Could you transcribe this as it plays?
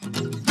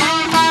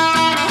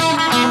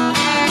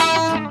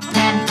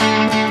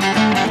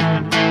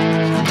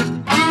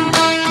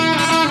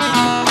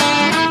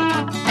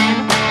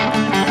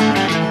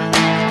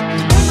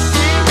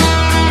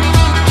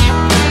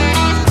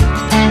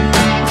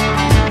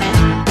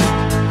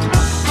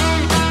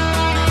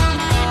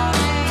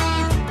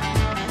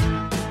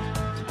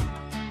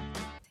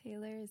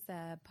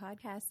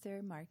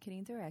podcaster,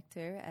 marketing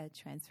director, a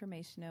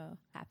transformational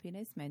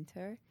happiness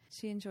mentor.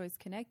 She enjoys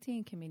connecting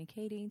and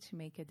communicating to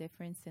make a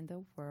difference in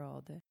the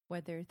world,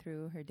 whether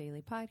through her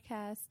daily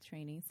podcast,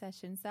 training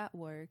sessions at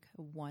work,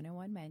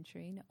 one-on-one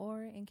mentoring,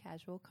 or in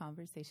casual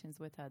conversations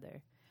with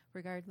others.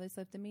 Regardless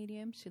of the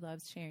medium, she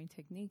loves sharing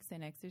techniques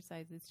and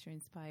exercises to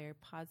inspire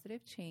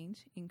positive change,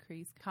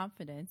 increase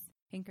confidence,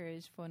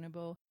 encourage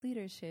vulnerable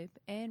leadership,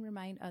 and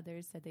remind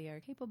others that they are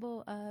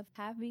capable of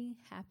having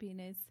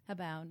happiness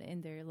abound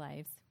in their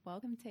lives.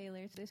 Welcome,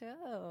 Taylor, to the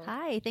show.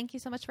 Hi, thank you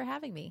so much for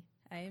having me.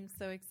 I am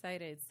so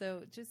excited.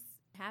 So just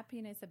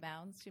happiness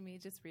abounds to me.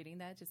 Just reading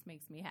that just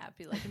makes me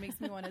happy. Like, it makes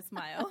me want to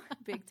smile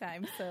big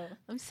time. So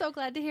I'm so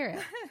glad to hear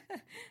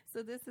it.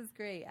 So this is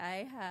great.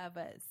 I have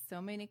so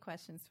many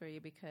questions for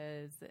you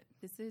because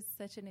this is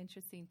such an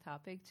interesting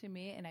topic to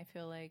me, and I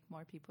feel like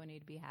more people need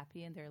to be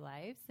happy in their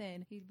lives,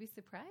 and you'd be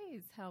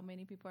surprised how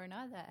many people are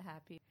not that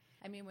happy.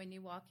 I mean, when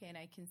you walk in,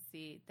 I can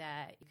see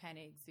that you kind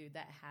of exude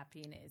that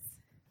happiness.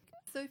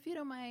 So if you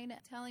don't mind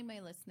telling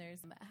my listeners,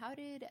 how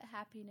did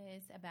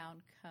Happiness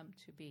Abound come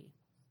to be?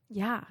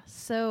 Yeah,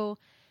 so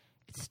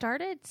it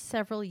started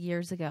several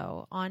years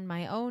ago on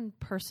my own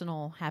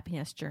personal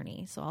happiness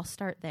journey. So I'll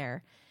start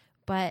there.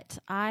 But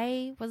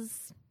I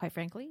was, quite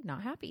frankly,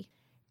 not happy.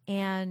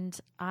 And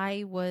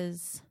I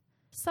was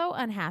so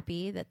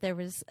unhappy that there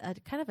was a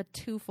kind of a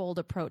twofold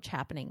approach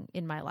happening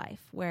in my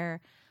life where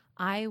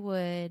I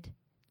would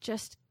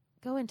just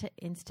go into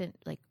instant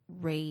like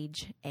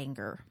rage,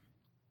 anger.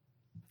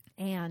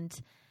 And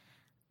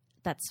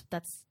that's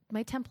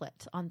my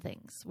template on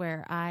things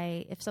where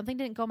if something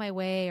didn't go my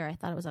way or I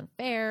thought it was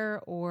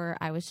unfair or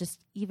I was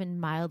just even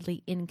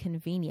mildly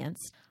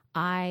inconvenienced,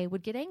 I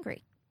would get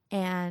angry.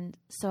 And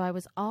so I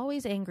was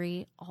always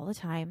angry all the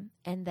time.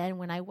 And then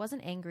when I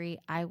wasn't angry,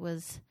 I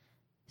was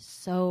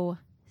so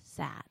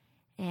sad.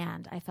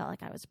 And I felt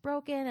like I was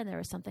broken and there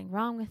was something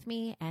wrong with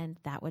me, and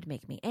that would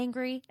make me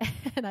angry.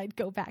 And I'd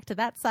go back to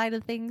that side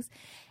of things.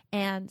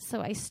 And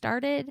so I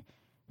started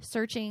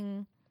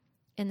searching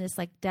in this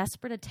like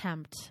desperate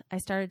attempt. I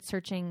started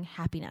searching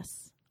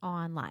happiness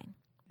online.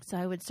 So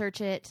I would search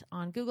it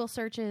on Google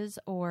searches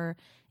or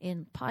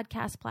in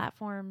podcast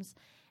platforms,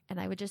 and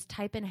I would just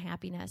type in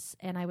happiness,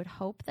 and I would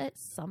hope that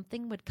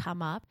something would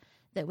come up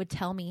that would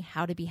tell me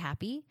how to be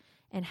happy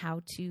and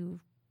how to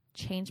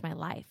change my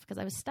life, because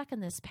I was stuck in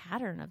this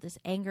pattern of this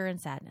anger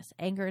and sadness.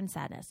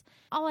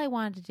 All I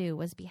wanted to do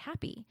was be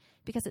happy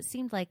because it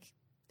seemed like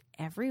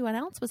everyone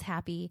else was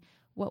happy.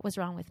 What was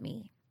wrong with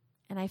me?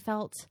 And I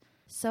felt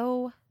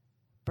so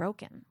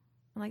broken.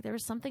 Like there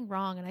was something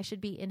wrong and I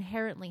should be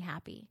inherently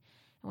happy.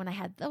 And when I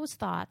had those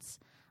thoughts,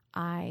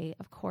 I,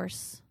 of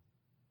course,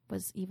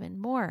 was even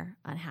more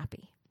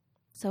unhappy.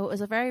 So it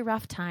was a very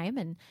rough time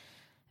and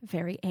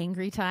very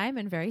angry time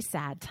and very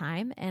sad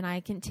time. And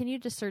I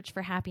continued to search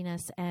for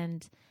happiness,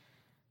 and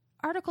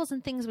articles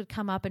and things would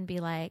come up and be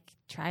like,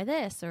 try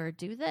this or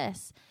do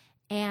this.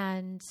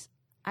 And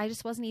I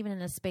just wasn't even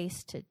in a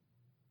space to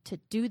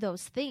do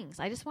those things.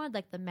 I just wanted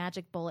like the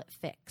magic bullet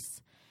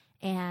fix.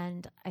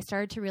 And I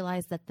started to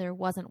realize that there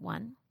wasn't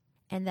one,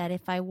 and that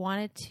if I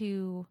wanted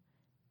to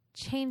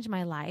change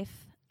my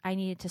life, I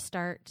needed to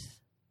start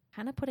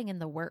kind of putting in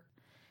the work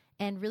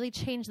and really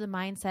change the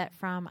mindset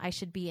from I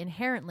should be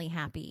inherently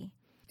happy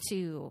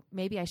to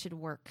maybe I should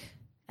work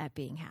at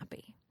being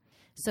happy.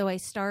 So I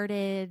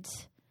started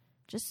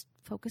just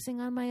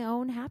focusing on my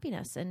own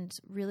happiness and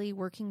really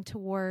working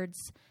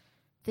towards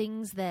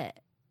things that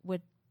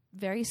would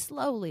very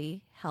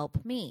slowly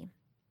help me.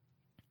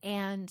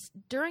 And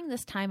during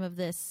this time of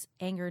this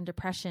anger and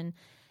depression,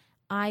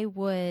 I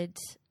would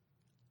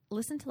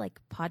listen to like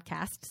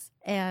podcasts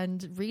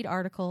and read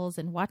articles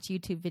and watch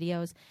YouTube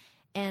videos.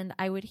 And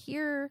I would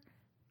hear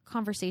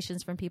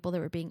conversations from people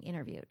that were being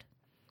interviewed.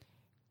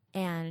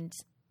 And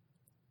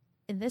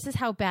this is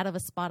how bad of a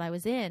spot I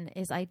was in,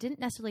 is I didn't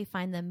necessarily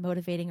find them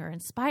motivating or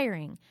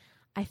inspiring.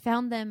 I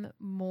found them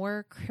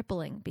more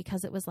crippling,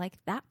 because it was like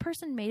that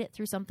person made it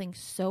through something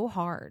so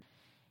hard.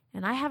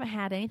 And I haven't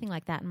had anything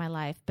like that in my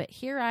life, but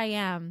here I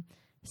am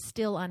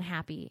still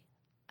unhappy.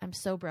 I'm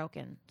so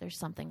broken. There's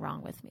something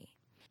wrong with me.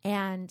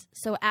 And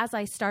so as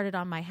I started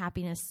on my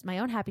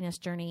own happiness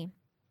journey,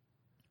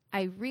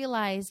 I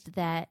realized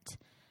that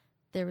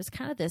there was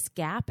kind of this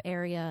gap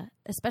area,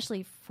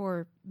 especially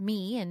for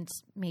me and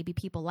maybe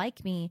people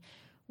like me,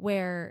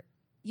 where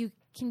you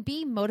can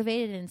be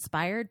motivated and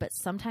inspired, but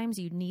sometimes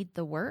you need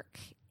the work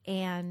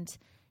and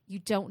you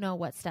don't know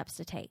what steps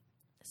to take.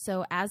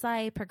 So as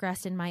I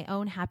progressed in my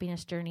own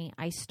happiness journey,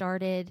 I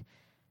started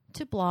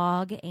to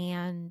blog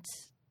and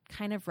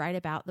kind of write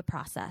about the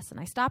process. And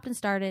I stopped and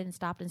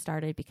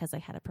started because I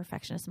had a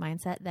perfectionist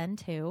mindset then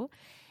too,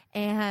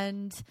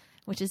 and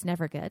which is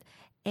never good.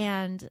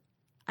 And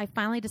I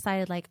finally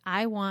decided I think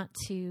I want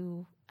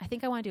to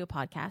do a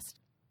podcast,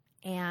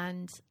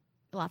 and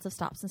lots of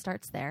stops and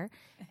starts there.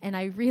 And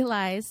I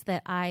realized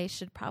that I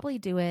should probably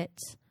do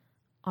it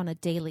on a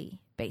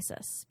daily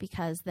basis,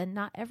 because then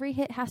not every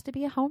hit has to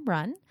be a home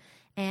run,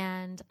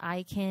 and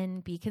I can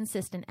be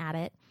consistent at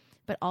it.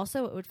 But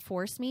also it would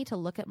force me to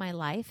look at my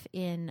life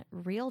in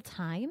real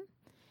time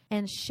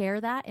and share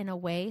that in a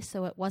way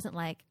so it wasn't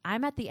like,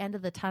 I'm at the end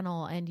of the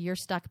tunnel and you're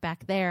stuck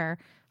back there.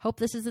 Hope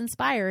this is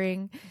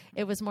inspiring.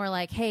 It was more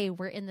like, hey,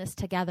 we're in this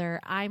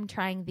together. I'm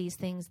trying these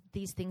things.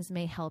 These things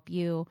may help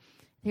you.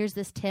 Here's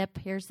this tip.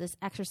 Here's this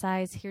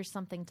exercise. Here's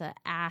something to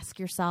ask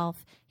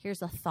yourself.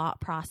 Here's a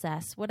thought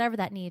process, whatever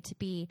that needed to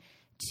be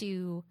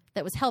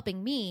that was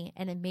helping me,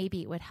 and then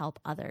maybe it would help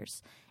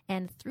others.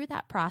 And through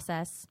that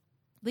process,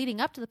 leading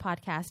up to the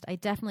podcast, I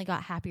definitely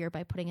got happier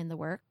by putting in the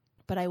work.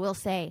 But I will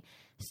say,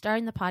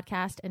 starting the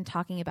podcast and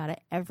talking about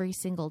it every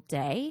single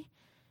day,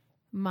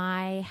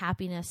 my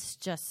happiness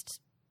just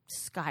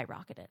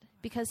skyrocketed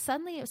because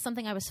suddenly it was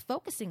something I was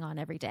focusing on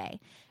every day.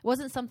 It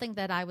wasn't something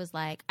that I was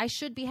like, I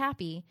should be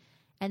happy,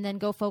 and then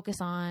go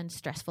focus on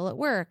stressful at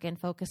work and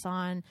focus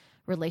on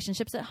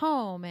relationships at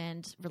home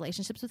and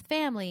relationships with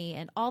family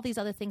and all these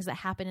other things that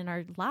happen in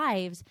our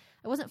lives.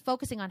 I wasn't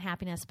focusing on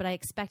happiness, but I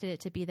expected it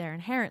to be there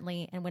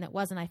inherently. And when it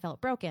wasn't, I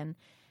felt broken.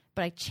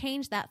 But I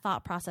changed that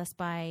thought process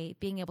by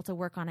being able to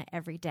work on it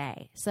every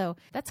day. So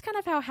that's kind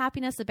of how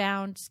Happiness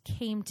Abound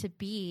came to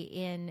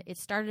be. It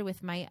started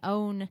with my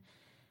own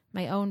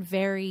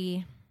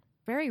very,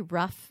 very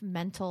rough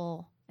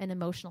mental and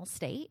emotional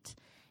state,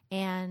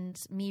 and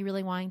me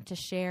really wanting to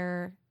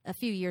share a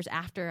few years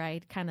after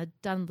I'd kind of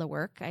done the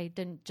work. I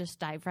didn't just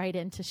dive right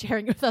into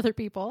sharing with other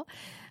people.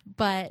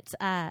 But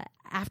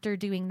after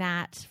doing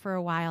that for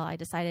a while, I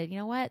decided, you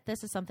know what,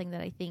 this is something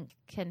that I think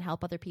can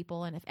help other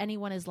people. And if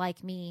anyone is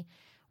like me,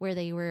 where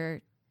they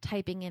were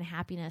typing in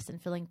happiness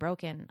and feeling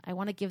broken, I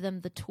want to give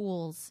them the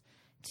tools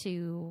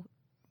to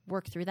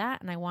work through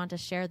that. And I want to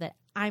share that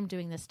I'm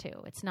doing this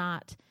too. It's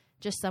not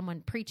just someone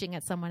preaching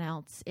at someone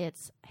else.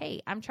 It's, hey,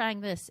 I'm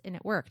trying this and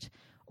it worked.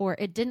 Or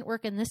it didn't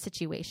work in this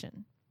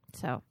situation.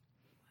 So.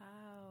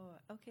 Wow.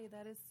 Okay,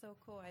 that is so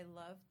cool. I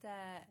love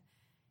that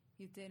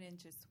you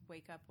didn't just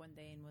wake up one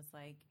day and was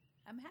like,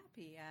 I'm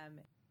happy.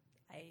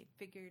 I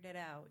figured it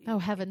out.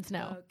 Heavens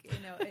no.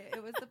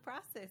 It was a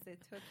process.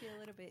 It took you a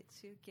little bit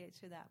to get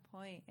to that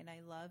point. And I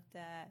love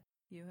that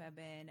you have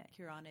been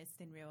pure, honest,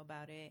 and real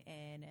about it.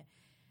 And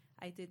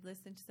I did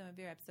listen to some of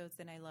your episodes,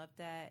 and I love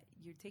that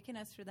you're taking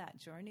us through that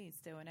journey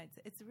still. And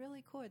it's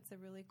really cool. It's a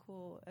really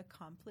cool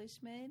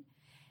accomplishment.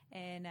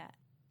 And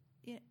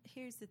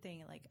here's the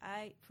thing,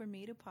 for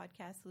me to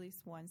podcast at least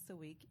once a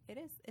week,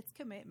 it's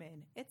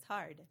commitment. It's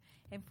hard.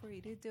 And for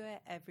you to do it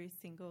every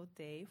single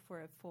day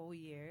for a full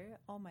year,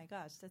 oh my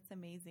gosh, that's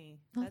amazing.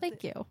 Well,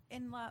 thank you.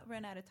 And not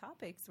run out of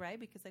topics, right?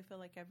 Because I feel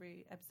like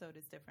every episode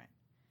is different.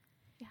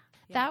 Yeah.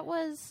 That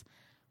was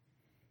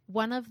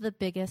one of the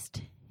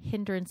biggest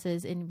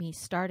hindrances in me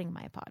starting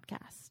my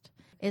podcast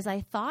is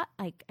I felt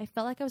like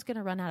I was going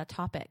to run out of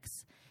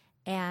topics.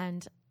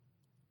 And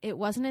it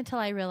wasn't until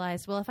I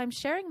realized, well, if I'm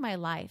sharing my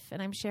life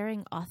and I'm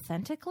sharing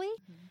authentically,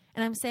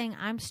 and I'm saying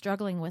I'm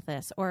struggling with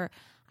this, or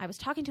I was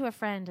talking to a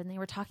friend and they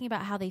were talking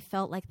about how they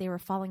felt like they were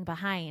falling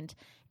behind,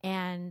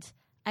 and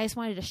I just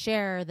wanted to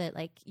share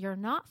that, you're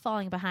not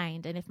falling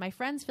behind. And if my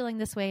friend's feeling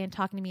this way and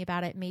talking to me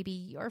about it, maybe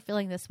you're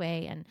feeling this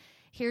way. And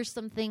here's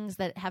some things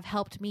that have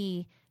helped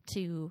me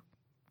to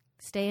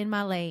stay in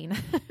my lane,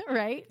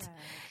 right? Gotcha.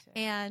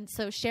 And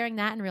so sharing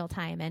that in real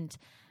time. And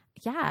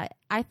yeah,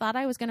 I thought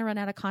I was going to run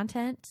out of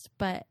content,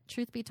 but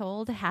truth be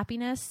told,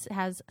 happiness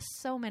has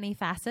so many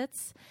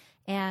facets,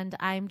 and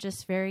I'm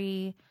just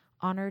very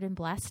honored and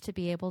blessed to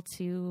be able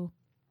to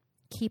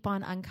keep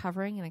on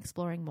uncovering and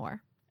exploring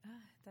more.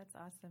 That's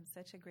awesome.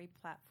 Such a great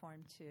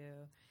platform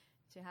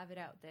to have it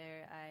out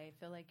there. I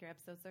feel like your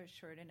episodes are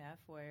short enough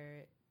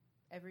where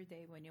every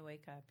day when you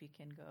wake up, you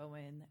can go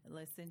and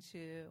listen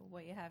to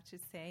what you have to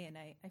say. And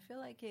I feel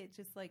like it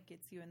just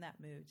gets you in that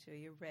mood. So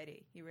you're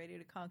ready. You're ready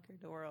to conquer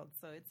the world.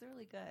 So it's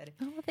really good.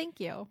 Oh, thank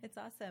you. It's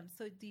awesome.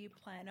 So do you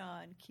plan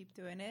on keep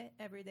doing it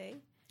every day?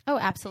 Oh,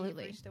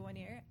 absolutely. Reach the 1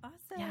 year?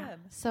 Awesome. Yeah.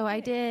 So okay. I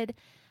did.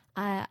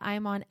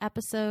 I'm on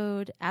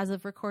episode, as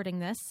of recording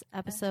this,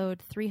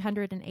 episode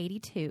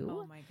 382.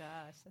 Oh my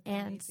gosh. That's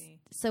amazing.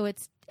 So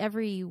it's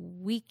every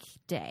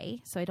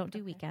weekday. So I don't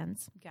do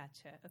weekends.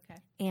 Gotcha. Okay.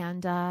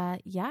 And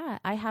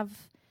I have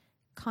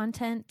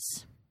content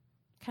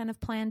kind of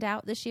planned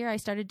out this year. I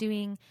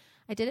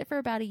did it for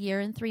about 1 year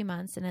and 3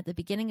 months. And at the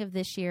beginning of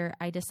this year,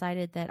 I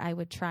decided that I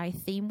would try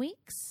theme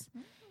weeks.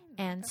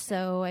 And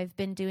so I've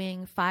been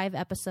doing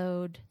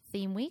 5-episode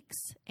theme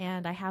weeks,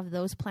 and I have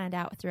those planned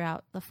out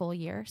throughout the full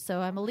year. So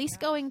I'm at least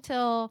going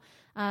till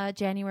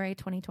January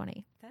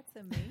 2020. That's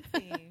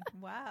amazing.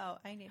 Wow.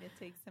 I need to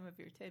take some of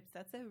your tips.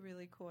 That's a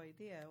really cool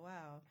idea.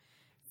 Wow.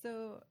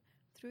 So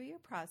through your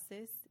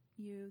process,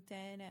 you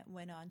then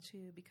went on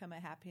to become a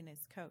happiness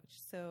coach.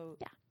 So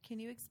Can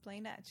you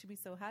explain that to me?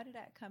 So how did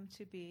that come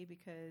to be?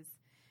 Because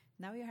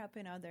now you're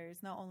helping others,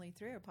 not only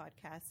through your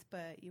podcast,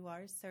 but you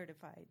are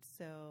certified.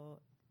 So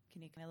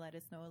can you kind of let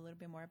us know a little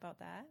bit more about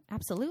that?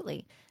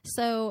 Absolutely.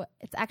 So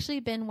it's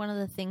actually been one of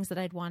the things that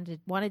I'd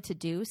wanted to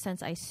do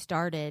since I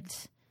started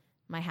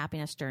my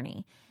happiness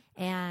journey.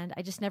 And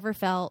I just never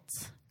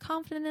felt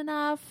confident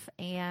enough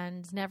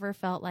and never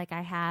felt like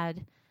I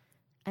had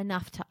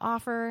enough to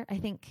offer. I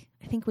think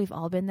we've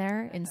all been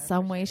there in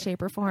some way,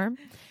 shape, or form.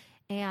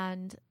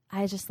 And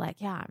I just like,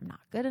 yeah, I'm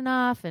not good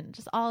enough and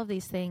just all of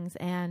these things.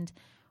 And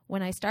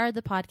when I started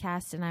the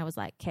podcast and I was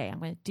like, okay, I'm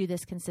going to do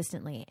this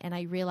consistently. And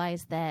I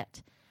realized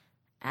that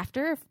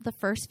after the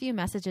first few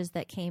messages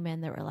that came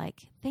in that were like,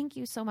 thank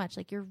you so much.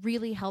 Like, you're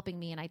really helping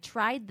me. And I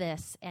tried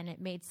this and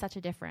it made such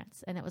a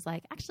difference. And it was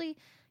like, actually,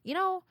 you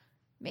know,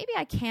 maybe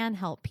I can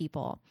help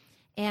people.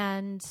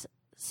 And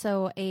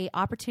so a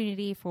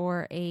opportunity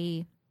for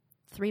a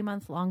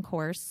 3-month long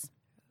course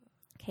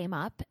came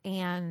up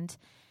and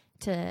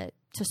to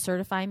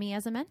certify me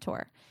as a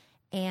mentor.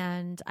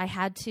 And I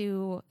had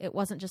to, it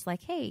wasn't just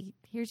like, hey,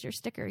 here's your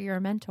sticker, you're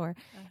a mentor.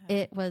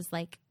 It was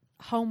like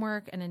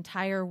homework, an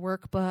entire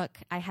workbook.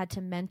 I had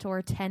to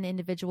mentor 10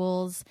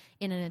 individuals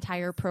in an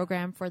entire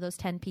program for those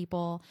 10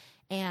 people.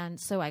 And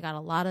so I got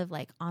a lot of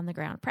like on the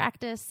ground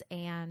practice,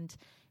 and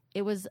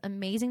it was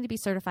amazing to be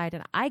certified.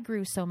 And I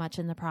grew so much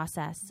in the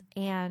process.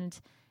 And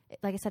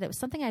like I said, it was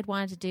something I'd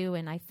wanted to do.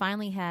 And I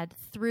finally had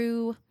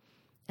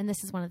and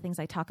this is one of the things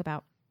I talk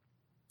about,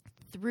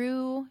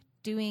 through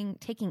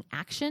taking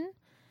action,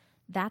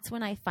 that's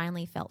when I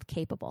finally felt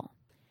capable.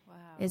 Wow.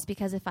 Is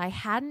because if I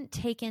hadn't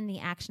taken the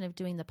action of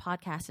doing the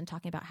podcast and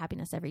talking about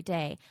happiness every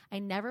day, I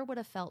never would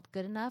have felt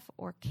good enough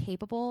or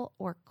capable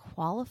or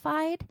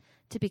qualified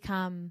to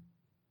become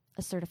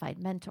a certified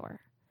mentor.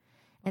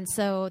 And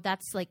so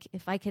that's like,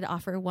 if I could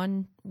offer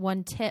one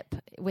tip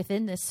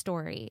within this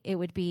story, it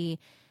would be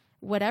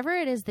whatever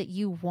it is that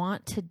you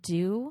want to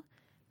do,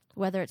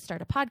 whether it's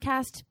start a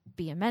podcast,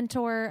 be a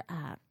mentor,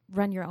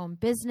 run your own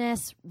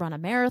business, run a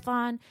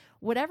marathon,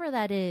 whatever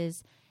that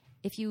is.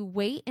 If you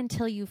wait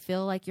until you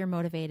feel like you're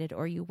motivated,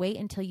 or you wait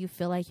until you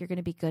feel like you're going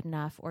to be good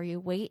enough, or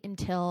you wait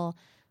until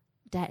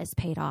debt is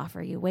paid off,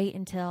 or you wait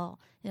until,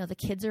 the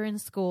kids are in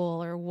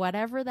school, or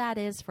whatever that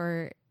is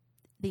for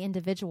the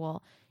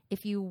individual,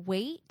 if you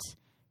wait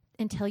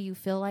until you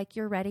feel like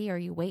you're ready, or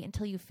you wait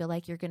until you feel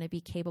like you're going to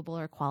be capable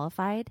or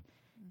qualified,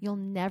 you'll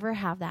never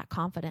have that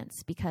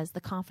confidence, because the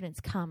confidence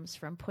comes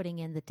from putting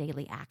in the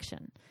daily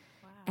action.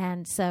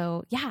 And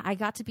so, yeah, I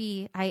got to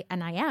be, I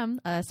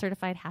am a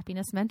certified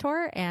happiness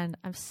mentor, and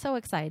I'm so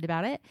excited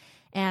about it.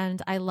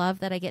 And I love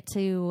that I get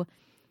to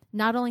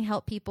not only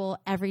help people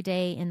every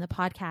day in the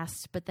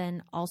podcast, but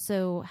then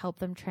also help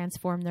them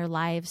transform their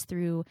lives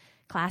through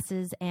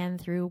classes and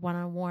through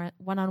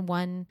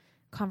one-on-one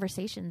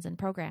conversations and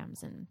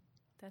programs. And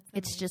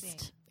it's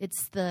just,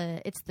 it's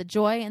the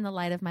joy and the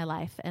light of my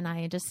life. And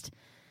I just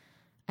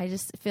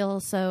feel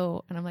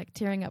so, and I'm like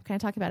tearing up. Can I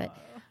talk about it?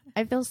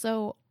 I feel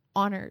so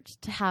honored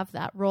to have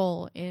that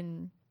role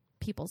in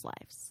people's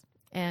lives,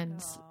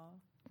 and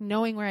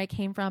knowing where I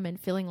came from and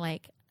feeling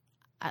like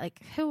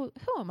who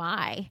am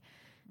I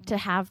to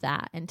have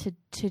that and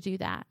to do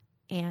that,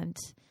 and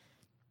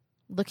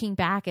looking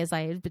back as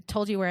I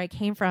told you where I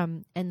came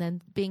from, and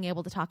then being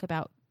able to talk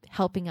about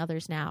helping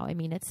others now. I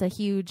mean, it's a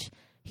huge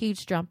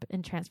jump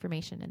in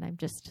transformation, and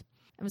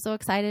I'm so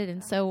excited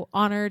and so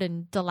honored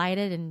and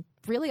delighted, and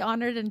really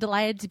honored and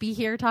delighted to be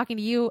here talking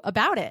to you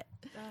about it.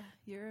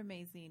 You're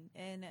amazing.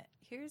 And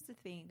here's the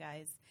thing,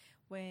 guys.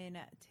 When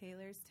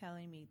Taylor's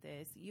telling me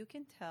this, you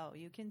can tell,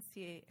 you can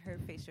see her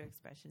facial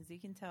expressions. You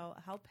can tell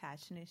how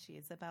passionate she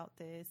is about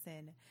this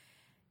and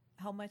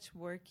how much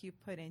work you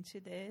put into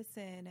this.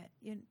 And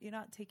you're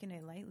not taking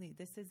it lightly.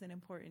 This is an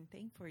important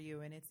thing for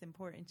you, and it's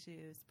important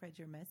to spread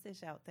your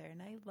message out there.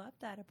 And I love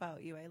that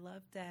about you. I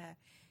love that.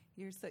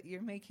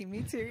 You're making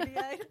me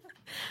teary-eyed. Oh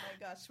my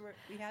gosh,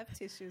 we have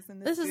tissues in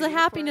this. This is a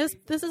happiness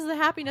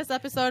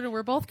episode, and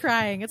we're both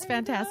crying. It's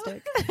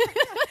fantastic.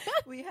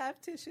 We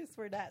have tissues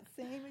for that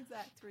same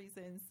exact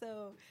reason.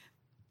 So,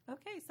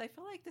 okay, so I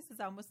feel like this is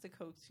almost a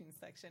coaching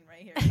section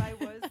right here. If I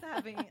was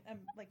having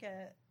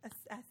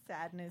a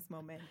sadness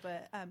moment,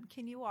 but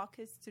can you walk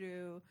us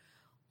through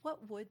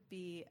what would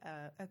be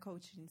a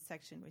coaching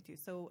section with you?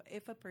 So,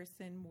 if a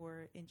person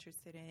were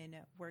interested in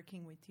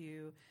working with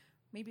you,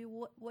 maybe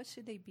what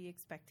should they be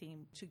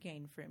expecting to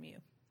gain from you?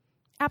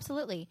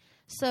 Absolutely.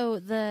 So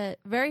the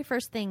very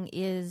first thing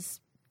is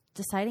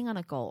deciding on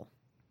a goal.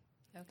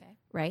 Okay.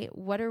 Right?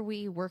 What are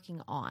we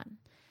working on?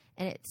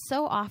 And it's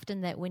so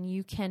often that when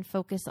you can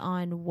focus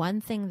on one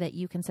thing that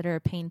you consider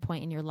a pain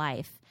point in your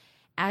life,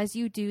 as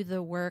you do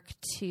the work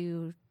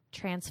to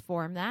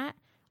transform that,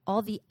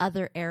 all the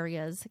other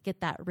areas get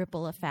that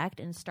ripple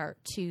effect and start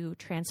to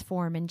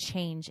transform and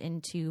change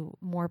into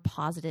more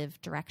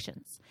positive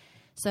directions.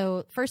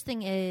 So first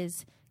thing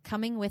is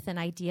coming with an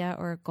idea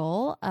or a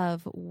goal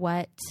of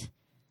what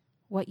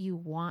you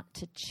want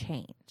to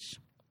change,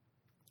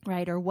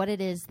 right? Or what it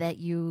is that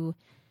you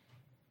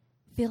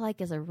feel like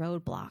is a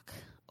roadblock,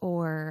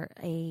 or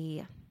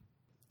I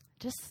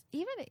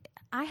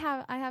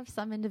have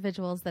some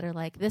individuals that are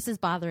like, this is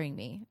bothering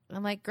me.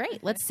 I'm like,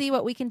 great, let's see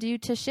what we can do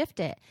to shift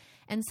it.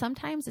 And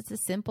sometimes it's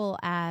as simple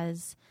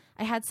as,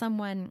 I had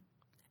someone,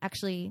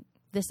 actually,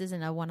 this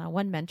isn't a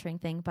one-on-one mentoring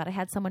thing, but I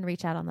had someone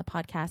reach out on the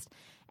podcast,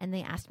 and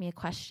they asked me a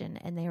question,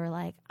 and they were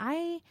like,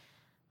 I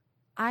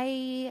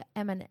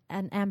am an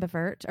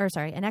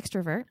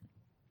extrovert,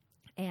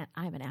 And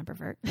I'm an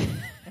ambivert.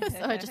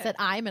 So I just said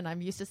and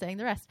I'm used to saying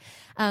the rest.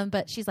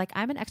 But she's like,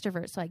 I'm an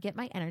extrovert, so I get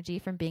my energy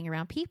from being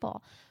around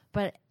people.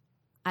 But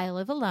I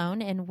live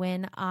alone, and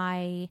when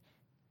I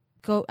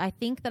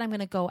think that I'm going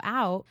to go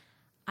out,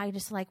 I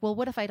just like, well,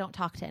 what if I don't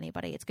talk to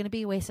anybody? It's going to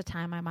be a waste of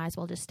time. I might as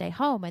well just stay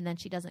home. And then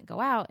she doesn't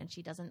go out, and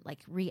she doesn't like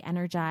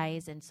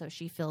re-energize. And so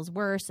she feels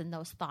worse, and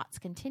those thoughts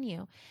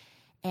continue.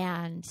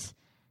 And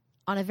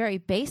on a very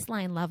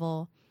baseline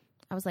level,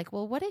 I was like,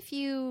 well, what if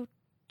you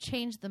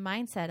change the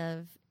mindset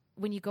of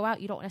when you go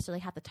out, you don't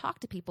necessarily have to talk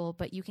to people,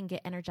 but you can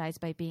get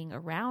energized by being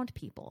around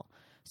people.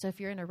 So if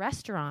you're in a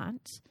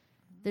restaurant,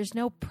 there's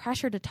no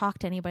pressure to talk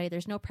to anybody.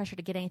 There's no pressure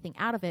to get anything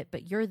out of it,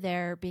 but you're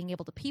there being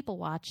able to people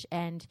watch,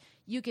 and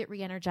you get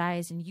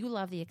re-energized and you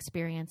love the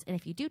experience. And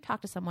if you do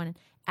talk to someone,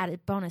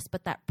 added bonus,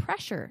 but that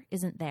pressure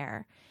isn't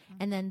there.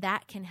 And then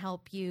that can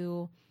help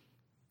you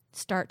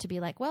start to be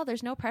like, well,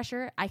 there's no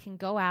pressure. I can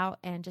go out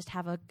and just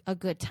have a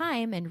good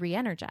time and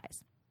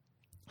re-energize.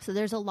 So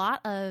there's a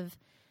lot of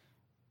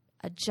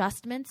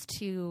adjustments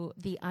to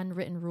the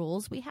unwritten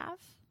rules we have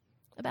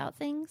about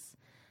things.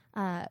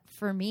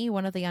 For me,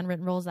 one of the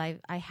unwritten rules I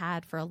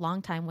had for a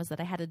long time was that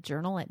I had to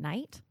journal at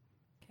night.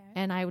 Okay.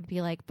 And I would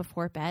be like,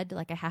 before bed,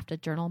 like I have to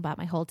journal about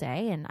my whole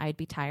day, and I'd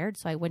be tired,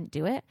 so I wouldn't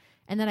do it.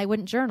 And then I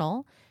wouldn't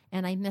journal,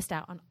 and I missed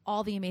out on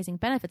all the amazing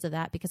benefits of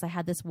that because I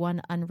had this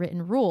one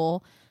unwritten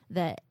rule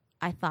that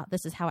I thought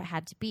this is how it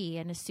had to be.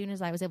 And as soon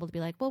as I was able to be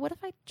like, well, what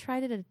if I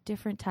tried it at a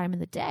different time in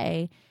the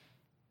day?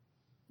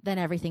 Then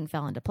everything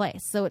fell into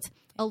place. So it's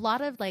a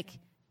lot of like,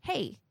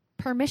 hey,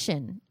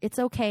 permission. It's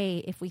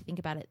okay if we think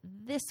about it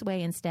this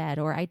way instead,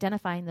 or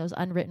identifying those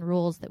unwritten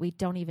rules that we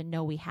don't even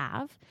know we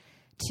have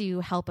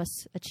to help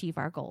us achieve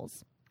our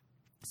goals.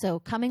 So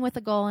coming with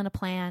a goal and a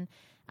plan.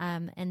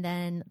 And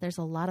then there's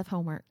a lot of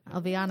homework.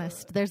 I'll be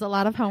honest. There's a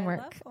lot of homework.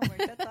 I love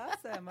homework.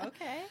 That's awesome.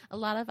 Okay. A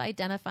lot of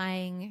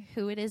identifying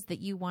who it is that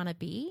you want to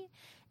be,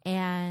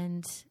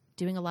 and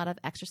doing a lot of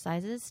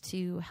exercises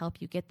to help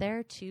you get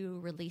there, to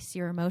release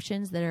your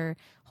emotions that are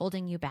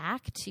holding you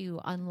back, to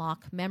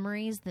unlock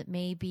memories that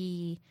may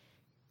be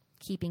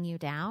keeping you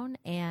down,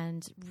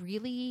 and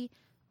really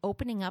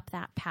opening up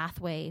that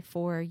pathway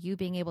for you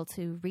being able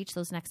to reach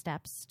those next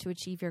steps to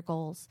achieve your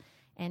goals,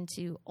 and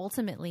to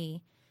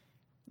ultimately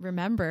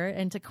remember,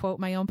 and to quote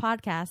my own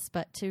podcast,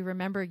 but to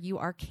remember you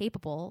are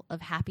capable of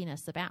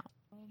happiness abound.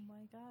 Oh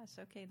my gosh.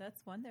 Okay.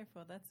 That's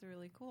wonderful. That's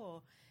really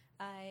cool.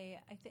 I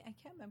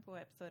can't remember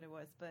what episode it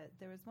was, but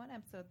there was one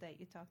episode that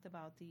you talked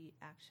about the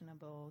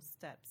actionable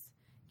steps.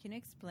 Can you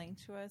explain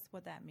to us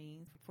what that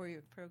means for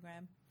your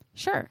program?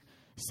 Sure.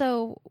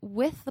 So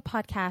with the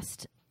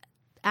podcast,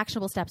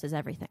 actionable steps is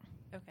everything,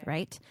 okay,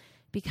 right?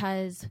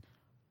 Because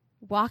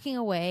walking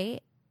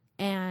away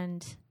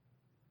and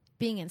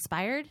being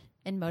inspired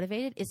and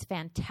motivated is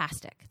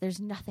fantastic. There's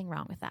nothing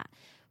wrong with that.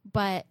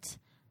 But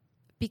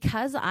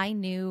because I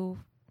knew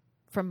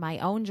from my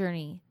own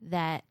journey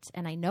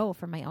and I know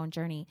from my own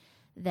journey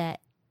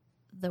that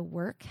the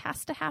work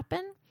has to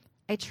happen,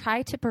 I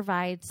try to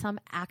provide some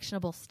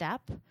actionable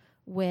step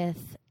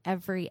with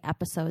every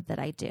episode that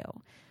I do.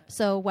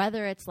 So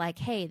whether it's like,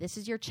 hey, this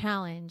is your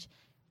challenge,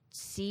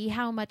 see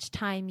how much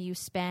time you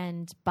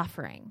spend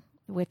buffering,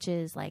 which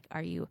is like,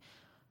 are you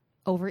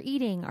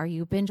overeating? Are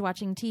you binge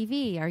watching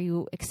TV? Are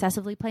you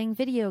excessively playing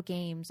video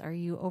games? Are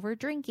you over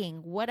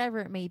drinking? Whatever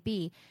it may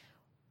be.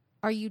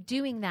 Are you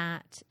doing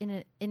that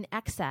in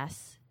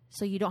excess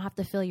so you don't have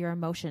to feel your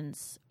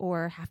emotions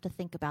or have to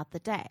think about the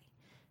day,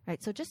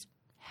 right? So just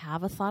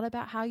have a thought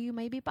about how you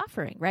may be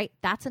buffering, right?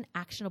 That's an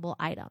actionable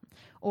item.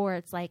 Or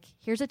it's like,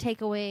 here's a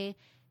takeaway.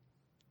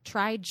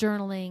 Try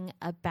journaling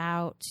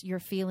about your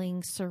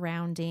feelings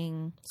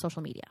surrounding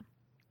social media,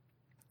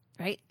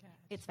 right?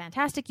 It's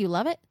fantastic. You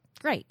love it.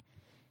 Great.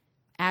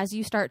 As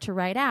you start to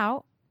write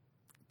out,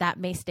 that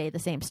may stay the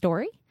same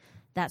story.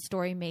 That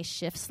story may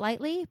shift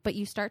slightly, but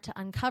you start to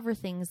uncover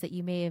things that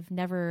you may have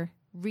never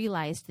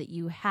realized that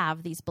you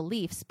have these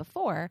beliefs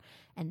before,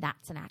 and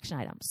that's an action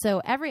item.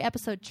 So every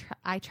episode,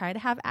 I try to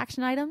have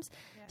action items.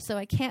 Yeah. So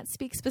I can't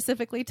speak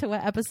specifically to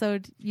what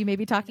episode you may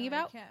be talking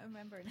about. I can't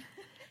remember.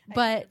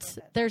 But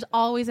there's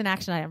always an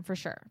action item for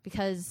sure,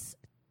 because,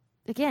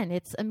 again,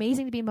 it's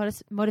amazing to be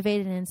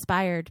motivated and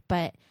inspired,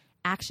 but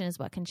action is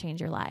what can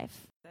change your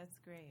life. That's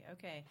great.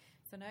 Okay.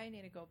 So now I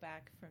need to go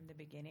back from the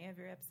beginning of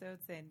your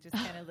episodes and just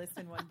kind of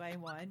listen one by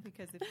one,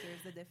 because if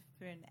there's a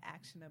different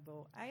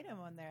actionable item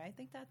on there, I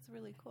think that's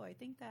really cool. I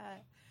think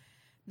that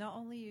not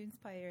only you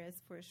inspire us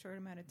for a short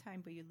amount of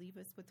time, but you leave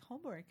us with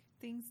homework,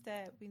 things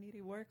that we need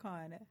to work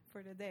on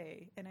for the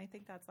day. And I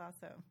think that's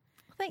awesome.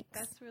 Thanks.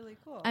 That's really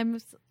cool.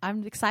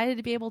 I'm excited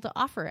to be able to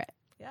offer it.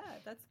 Yeah,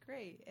 that's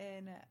great.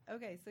 And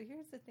okay, so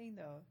here's the thing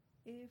though.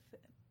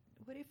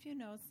 What if you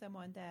know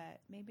someone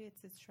that maybe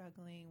it's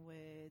struggling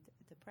with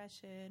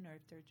depression, or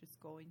if they're just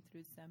going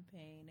through some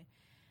pain?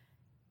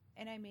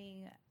 And I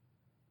mean,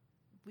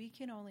 we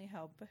can only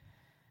help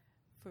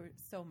for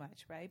so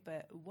much, right?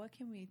 But what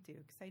can we do?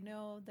 Because I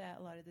know that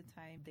a lot of the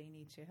time they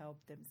need to help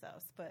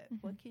themselves. But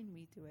what can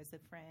we do as a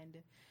friend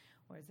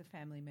or as a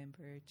family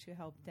member to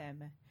help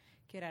them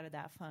get out of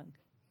that funk?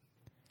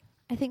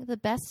 I think the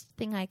best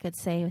thing I could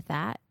say with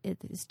that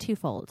is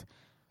twofold.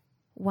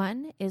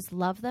 One is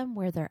love them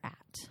where they're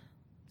at.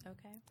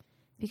 Okay.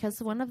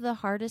 Because one of the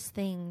hardest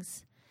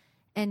things,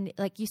 and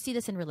like you see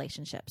this in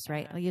relationships,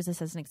 right? I'll use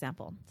this as an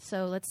example.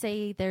 So let's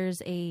say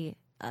there's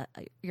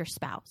your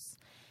spouse,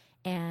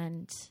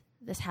 and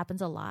this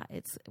happens a lot.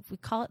 We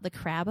call it the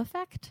crab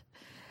effect,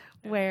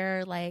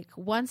 where like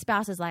one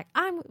spouse is like,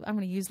 I'm going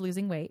to use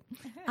losing weight.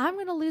 I'm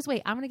going to lose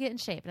weight. I'm going to get in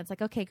shape. And it's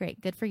like, okay, great.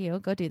 Good for you.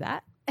 Go do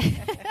that.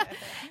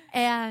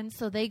 And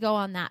so they go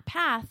on that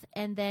path.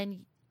 And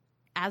then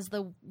as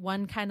the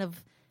one kind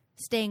of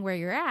staying where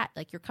you're at,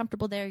 like you're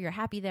comfortable there, you're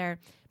happy there,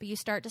 but you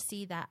start to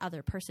see that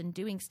other person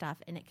doing stuff,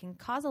 and it can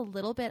cause a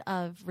little bit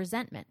of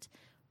resentment.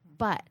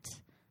 But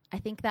I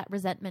think that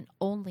resentment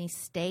only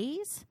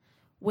stays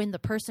when the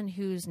person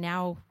who's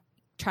now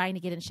trying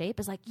to get in shape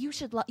is like, you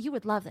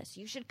would love this.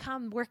 You should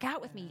come work out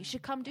with me. You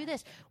should come do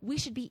this. We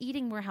should be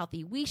eating more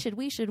healthy. We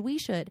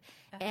should.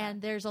 And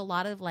there's a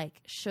lot of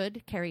like,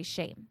 should carries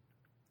shame.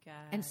 Gotcha.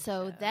 And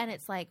so then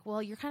it's like,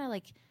 well, you're kind of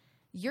like,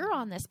 you're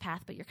on this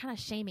path, but you're kind of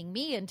shaming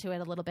me into it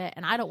a little bit.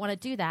 And I don't want to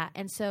do that.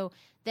 And so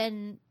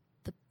then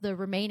the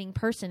remaining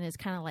person is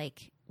kind of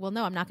like, well,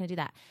 no, I'm not going to do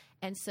that.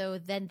 And so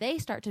then they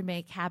start to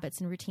make habits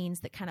and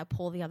routines that kind of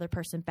pull the other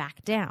person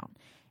back down.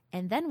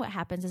 And then what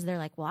happens is they're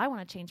like, well, I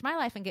want to change my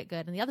life and get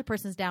good. And the other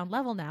person's down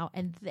level now,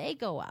 and they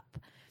go up,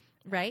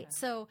 right? Okay.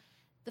 So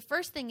the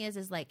first thing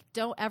is like,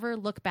 don't ever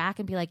look back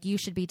and be like, you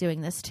should be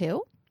doing this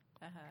too.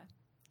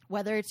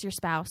 Whether it's your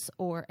spouse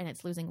and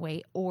it's losing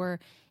weight, or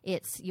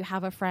it's you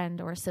have a friend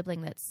or a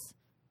sibling that's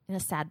in a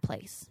sad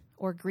place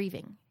or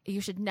grieving.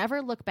 You should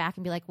never look back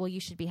and be like, well,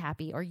 you should be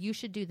happy, or you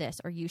should do this,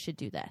 or you should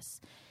do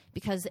this,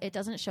 because it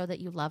doesn't show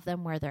that you love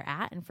them where they're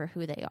at and for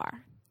who they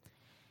are.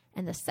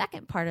 And the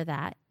second part of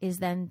that is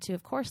then to,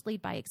 of course, lead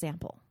by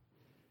example,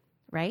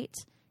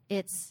 right?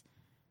 It's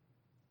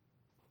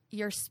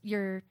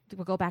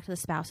we'll go back to the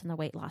spouse and the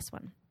weight loss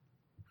one.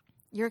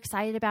 You're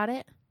excited about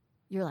it.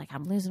 You're like,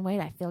 I'm losing weight.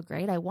 I feel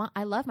great.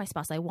 I love my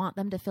spouse. I want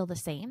them to feel the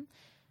same,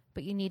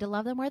 but you need to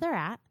love them where they're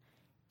at,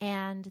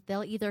 and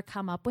they'll either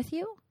come up with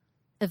you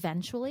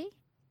eventually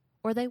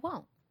or they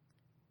won't.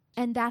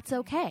 And that's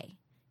okay.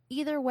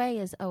 Either way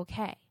is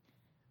okay.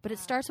 But it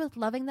starts with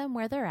loving them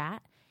where they're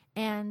at,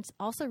 and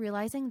also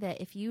realizing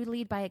that if you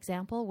lead by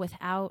example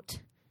without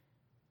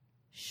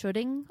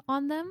shoulding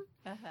on them,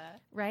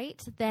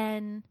 right,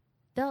 then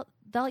they'll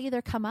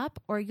either come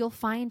up or you'll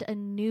find a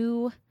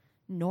new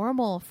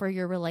normal for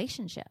your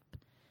relationship.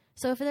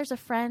 So if there's a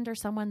friend or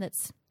someone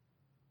that's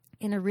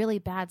in a really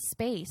bad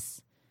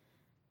space,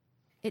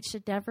 it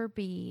should never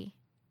be,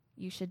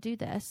 you should do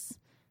this.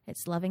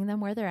 It's loving them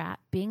where they're at,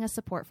 being a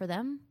support for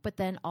them, but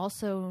then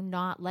also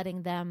not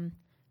letting them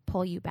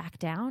pull you back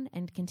down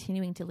and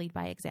continuing to lead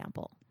by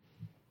example.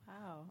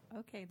 Wow.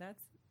 Okay.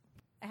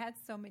 I had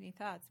so many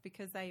thoughts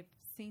because I've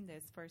seen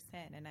this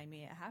firsthand, and I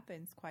mean, it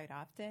happens quite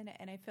often.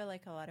 And I feel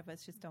like a lot of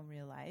us just don't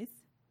realize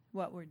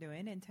what we're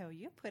doing until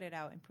you put it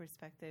out in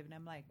perspective. And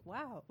I'm like,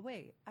 wow,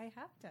 wait, I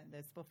have done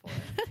this before.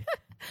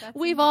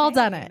 We've all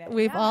done it.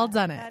 We've all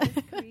done it. That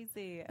is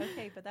crazy.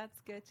 Okay, but that's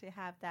good to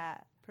have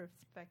that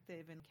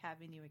perspective and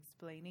having you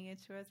explaining it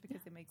to us,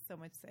 because it makes so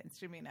much sense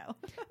to me now.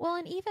 Well,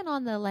 and even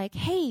on the like,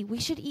 hey, we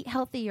should eat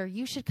healthy, or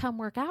you should come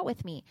work out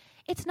with me.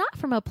 It's not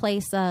from a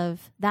place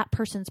of that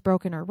person's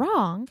broken or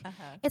wrong.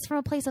 It's from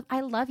a place of,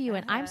 I love you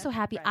and I'm so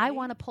happy. Right. I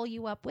want to pull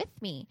you up with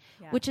me,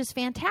 which is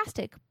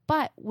fantastic.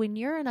 But when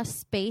you're in a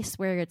space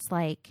where it's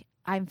like,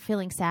 I'm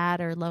feeling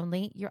sad or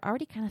lonely, you're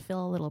already kind of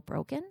feel a little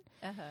broken.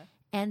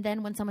 And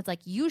then when someone's like,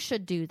 you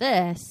should do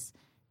this,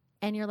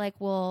 and you're like,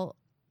 well,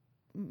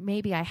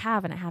 maybe I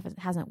have and it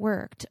hasn't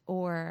worked,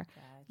 or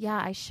yeah,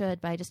 I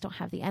should, but I just don't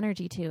have the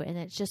energy to, and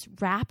it's just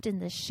wrapped in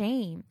this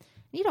shame.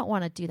 You don't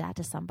want to do that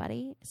to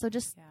somebody. So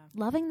just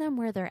loving them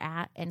where they're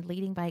at and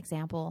leading by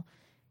example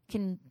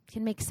can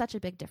make such a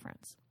big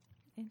difference.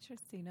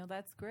 Interesting. No,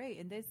 that's great.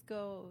 And this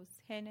goes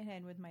hand in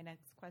hand with my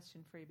next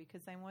question for you,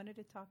 because I wanted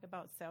to talk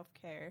about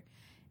self-care,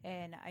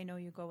 and I know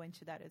you go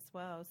into that as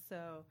well.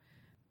 So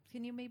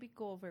can you maybe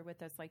go over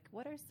with us, like,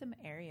 what are some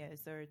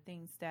areas or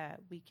things that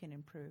we can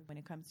improve when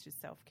it comes to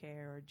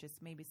self-care, or just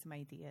maybe some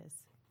ideas?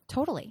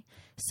 Totally.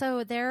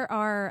 So there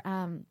are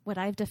what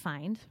I've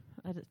defined.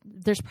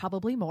 There's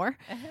probably more,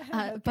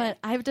 but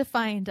I've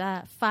defined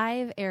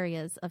 5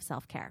 areas of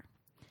self-care.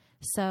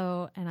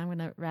 So, and I'm going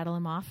to rattle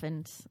them off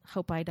and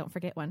hope I don't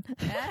forget one.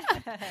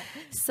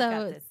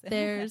 So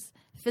there's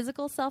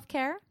physical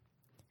self-care,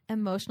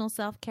 emotional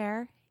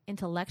self-care,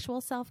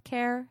 intellectual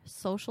self-care,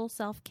 social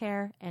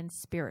self-care, and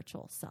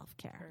spiritual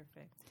self-care.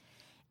 Perfect.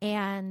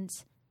 And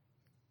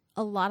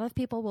a lot of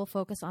people will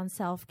focus on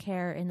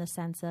self-care in the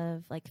sense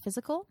of like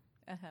physical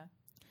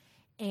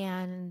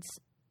and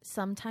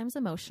sometimes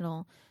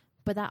emotional,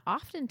 but that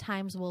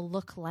oftentimes will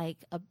look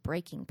like a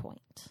breaking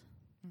point,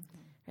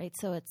 right?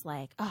 So it's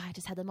like, oh, I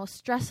just had the most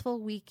stressful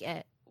week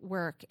at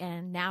work,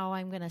 and now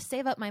I'm going to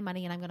save up my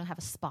money and I'm going to have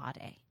a spa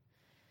day.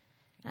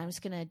 And I'm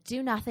just going to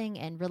do nothing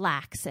and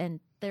relax.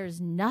 And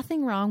there's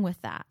nothing wrong with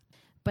that.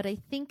 But I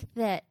think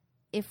that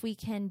if we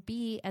can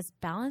be as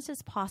balanced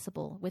as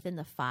possible within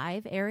the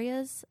 5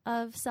 areas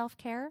of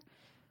self-care,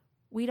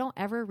 we don't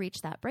ever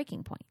reach that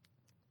breaking point,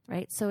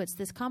 right? So it's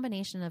this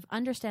combination of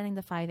understanding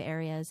the 5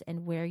 areas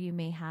and where you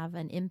may have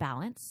an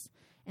imbalance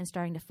and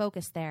starting to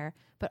focus there,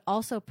 but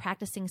also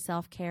practicing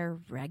self-care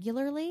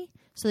regularly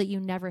so that you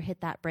never hit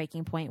that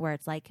breaking point where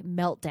it's like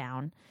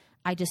meltdown.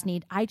 I just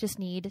need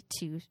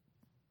to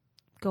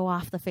go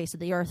off the face of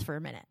the earth for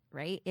a minute,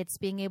 right? It's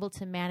being able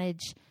to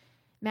manage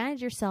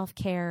your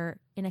self-care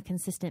in a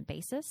consistent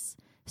basis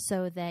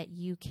so that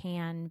you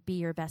can be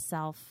your best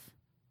self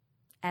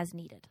as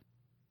needed.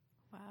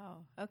 Wow.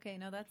 Okay.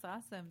 No, that's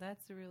awesome.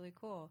 That's really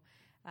cool.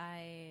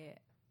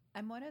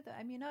 I'm one of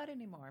not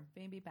anymore.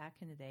 Maybe back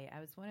in the day, I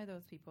was one of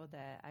those people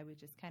that I would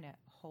just kind of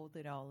hold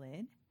it all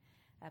in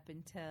up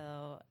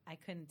until I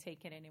couldn't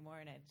take it anymore,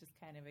 and I'd just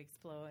kind of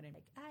explode and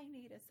like, I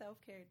need a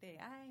self-care day.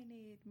 I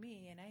need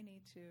me, and I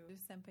need to do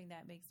something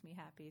that makes me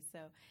happy. So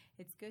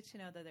it's good to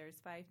know that there's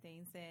 5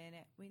 things, and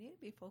we need to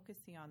be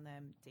focusing on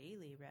them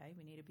daily, right?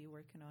 We need to be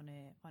working on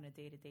it on a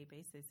day-to-day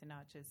basis and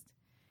not just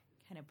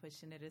kind of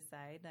pushing it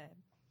aside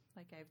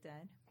like I've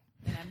done.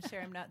 And I'm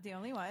sure I'm not the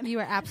only one. You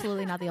are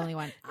absolutely not the only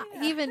one.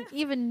 Yeah.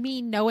 Even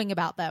me knowing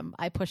about them,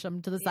 I push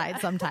them to the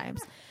side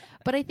sometimes.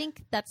 But I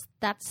think that's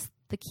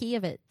the key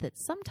of it, that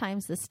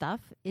sometimes this stuff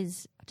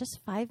is just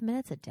 5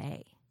 minutes a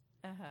day,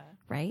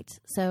 right?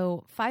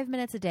 So 5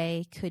 minutes a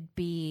day could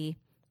be,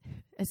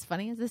 as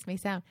funny as this may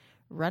sound,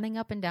 running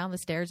up and down the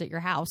stairs at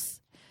your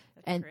house.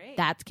 That's great.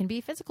 That can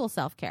be physical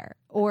self-care,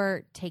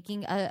 or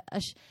taking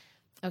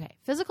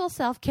physical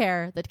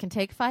self-care that can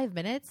take 5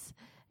 minutes.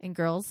 And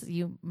girls,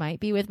 you might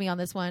be with me on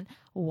this one.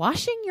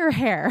 Washing your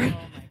hair. Oh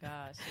my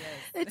gosh,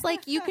 yes. It's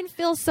like you can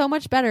feel so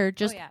much better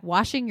just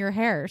washing your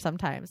hair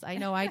sometimes. I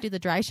know I do the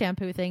dry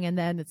shampoo thing, and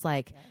then it's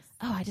like,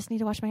 I just need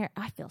to wash my hair.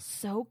 I feel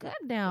so good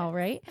now,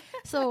 right?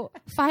 So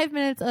 5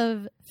 minutes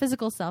of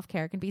physical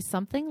self-care can be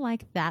something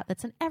like that.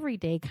 That's an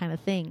everyday kind of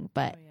thing,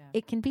 but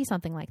it can be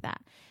something like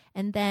that.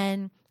 And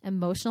then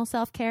emotional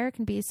self-care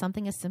can be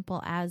something as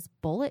simple as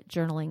bullet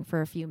journaling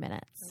for a few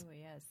minutes. Oh,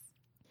 yes.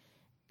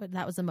 But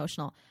that was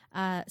emotional.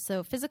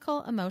 So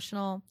physical,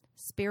 emotional,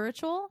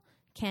 spiritual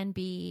can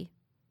be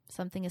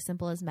something as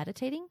simple as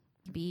meditating,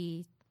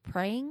 be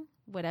praying,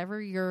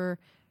 whatever your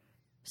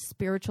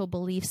spiritual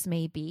beliefs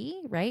may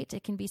be, right?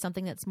 It can be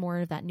something that's more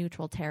of that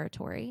neutral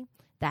territory.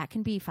 That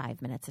can be 5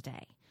 minutes a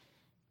day.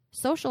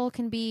 Social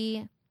can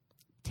be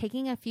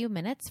taking a few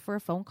minutes for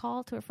a phone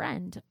call to a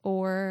friend,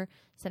 or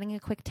sending a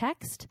quick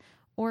text,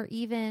 or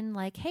even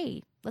like,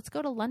 hey, let's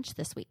go to lunch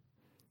this week,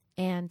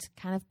 and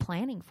kind of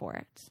planning for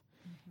it.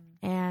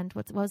 And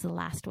what was the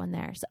last one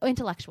there? So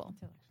intellectual.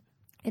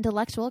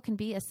 Intellectual can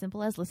be as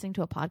simple as listening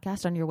to a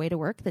podcast on your way to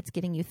work that's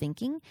getting you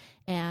thinking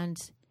and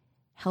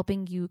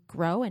helping you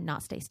grow and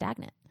not stay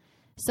stagnant.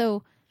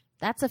 So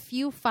that's a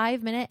few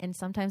 5 minute, and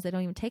sometimes they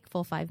don't even take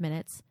full 5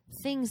 minutes,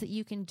 things that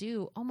you can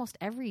do almost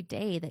every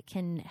day that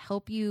can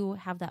help you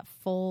have that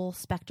full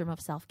spectrum of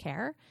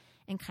self-care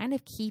and kind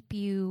of keep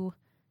you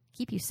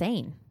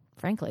sane,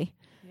 frankly.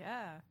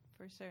 Yeah.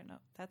 For sure. No,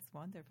 that's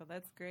wonderful.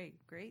 That's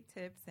great. Great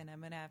tips. And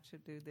I'm going to have to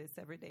do this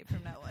every day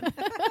from now on.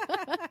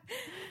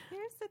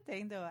 Here's the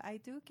thing, though.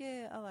 I do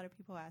get a lot of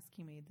people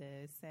asking me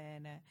this,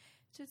 and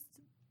just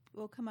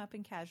will come up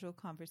in casual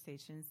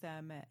conversations.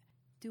 How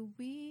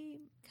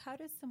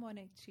does someone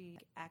achieve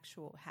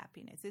actual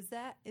happiness? Is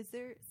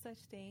there such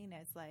thing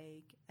as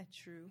like a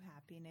true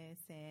happiness?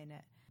 And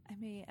I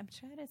mean, I'm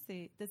trying to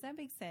say, does that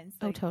make sense?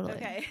 Like, totally.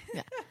 Okay.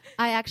 Yeah.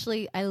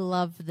 I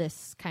love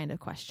this kind of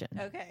question.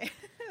 Okay.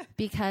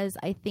 Because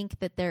I think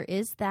that there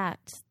is that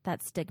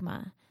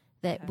stigma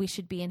that we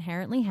should be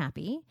inherently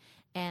happy,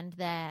 and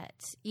that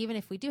even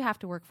if we do have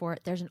to work for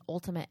it, there's an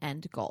ultimate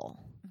end goal.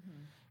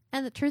 Mm-hmm.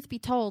 And the truth be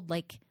told,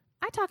 like,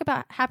 I talk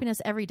about happiness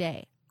every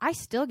day. I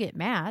still get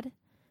mad.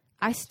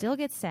 I still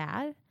get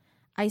sad.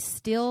 I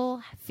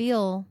still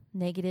feel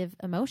negative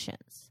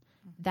emotions.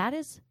 Mm-hmm. That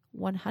is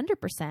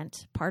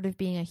 100% part of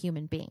being a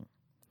human being.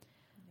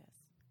 Yes.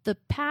 The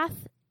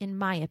path, in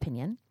my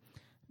opinion,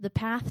 the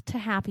path to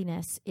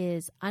happiness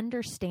is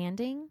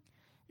understanding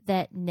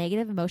that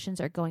negative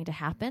emotions are going to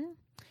happen.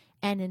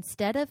 And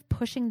instead of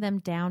pushing them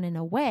down in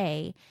a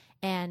way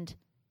and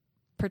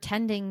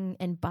pretending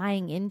and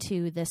buying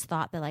into this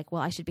thought that like,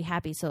 well, I should be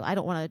happy, so I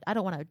don't want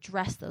to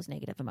address those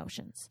negative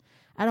emotions.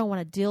 I don't want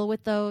to deal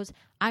with those.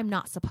 I'm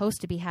not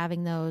supposed to be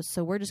having those,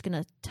 so we're just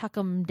going to tuck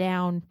them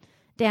down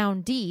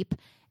deep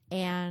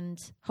and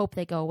hope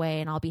they go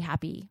away, and I'll be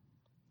happy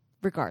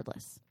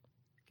regardless.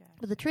 Okay.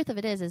 But the truth of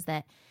it is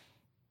that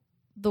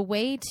the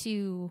way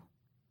to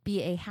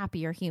be a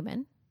happier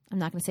human, I'm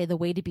not going to say the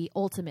way to be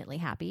ultimately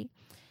happy,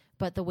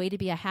 but the way to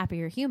be a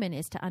happier human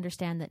is to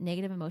understand that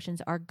negative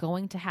emotions are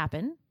going to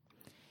happen,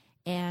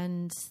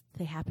 and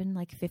they happen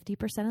like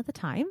 50% of the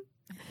time.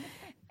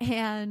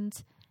 And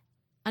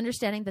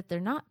understanding that they're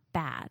not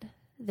bad.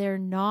 They're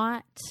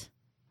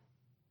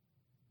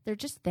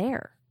just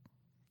there.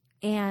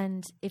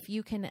 And if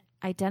you can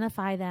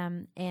identify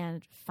them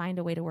and find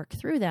a way to work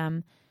through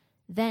them,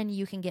 then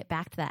you can get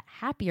back to that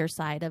happier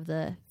side of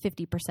the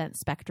 50%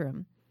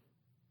 spectrum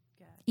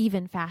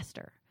even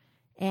faster.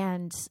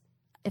 And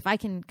if I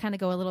can kind of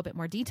go a little bit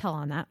more detail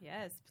on that.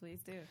 Yes,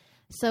 please do.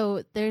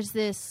 So there's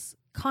this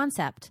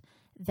concept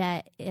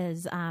that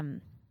is,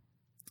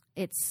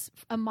 it's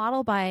a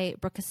model by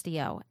Brooke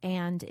Castillo,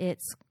 and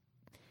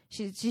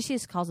she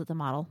just calls it the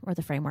model or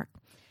the framework,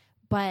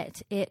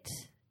 but it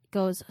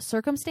goes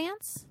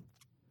circumstance,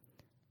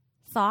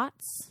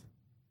 thoughts,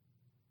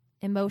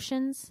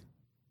 emotions,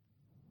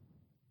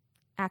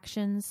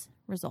 actions,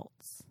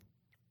 results,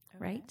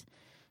 right?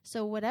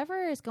 So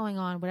whatever is going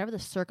on, whatever the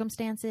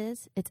circumstance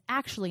is, it's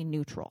actually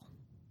neutral.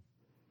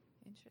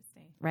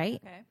 Interesting. Right?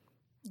 Okay.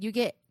 You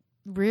get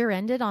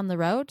rear-ended on the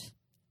road,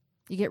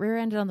 you get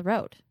rear-ended on the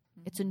road.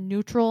 Mm-hmm. It's a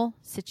neutral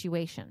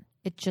situation.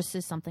 It just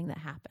is something that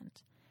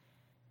happened.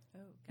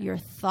 Okay. Your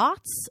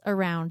thoughts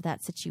around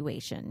that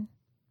situation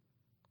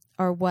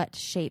are what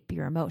shape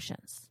your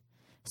emotions.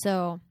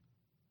 So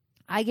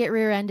I get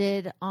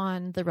rear-ended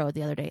on the road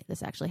the other day.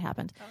 This actually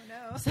happened.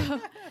 Oh, no.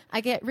 So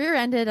I get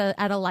rear-ended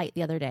at a light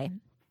the other day.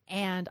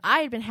 And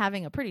I had been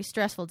having a pretty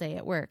stressful day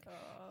at work. Oh.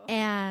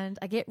 And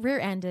I get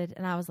rear-ended,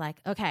 and I was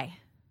like, okay,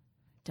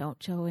 don't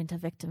go into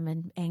victim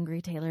and angry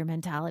Taylor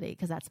mentality,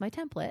 because that's my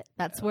template.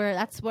 That's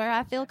where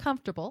I feel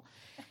comfortable.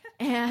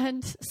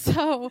 And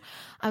so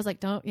I was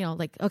like,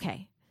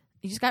 okay,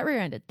 you just got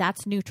rear-ended.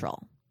 That's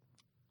neutral.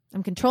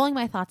 I'm controlling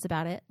my thoughts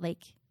about it.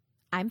 Like,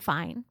 I'm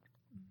fine.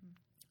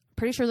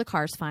 Pretty sure the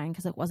car's fine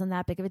because it wasn't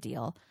that big of a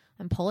deal.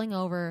 I'm pulling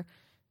over.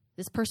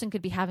 This person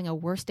could be having a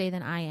worse day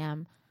than I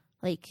am.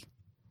 Like,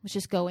 let's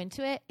just go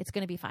into it. It's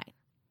going to be fine.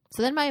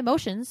 So then my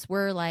emotions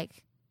were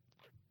like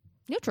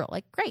neutral,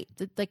 like great.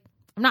 Like,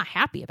 I'm not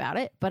happy about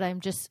it, but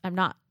I'm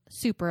not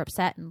super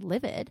upset and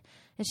livid.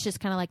 It's just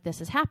kind of like this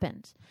has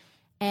happened.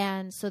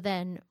 And so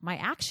then my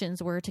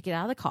actions were to get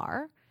out of the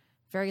car,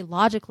 very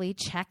logically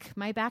check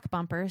my back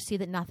bumper, see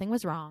that nothing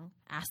was wrong,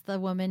 ask the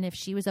woman if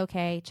she was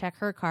okay, check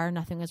her car,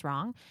 nothing was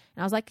wrong.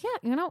 And I was like,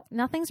 yeah,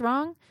 nothing's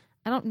wrong.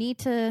 I don't need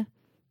to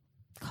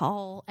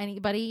call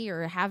anybody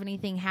or have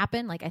anything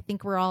happen. Like, I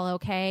think we're all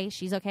okay.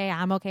 She's okay.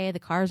 I'm okay. The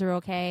cars are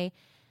okay.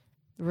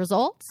 The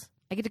results,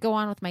 I get to go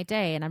on with my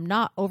day, and I'm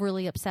not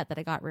overly upset that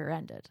I got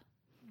rear-ended.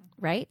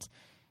 Right?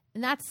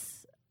 And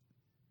that's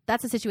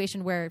a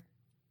situation where,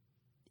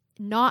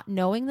 not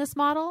knowing this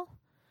model,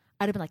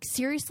 I'd have been like,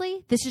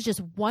 seriously? This is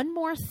just one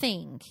more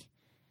thing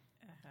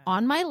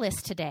on my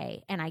list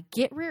today, and I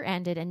get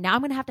rear-ended, and now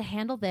I'm going to have to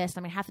handle this.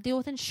 I'm going to have to deal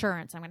with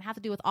insurance. I'm going to have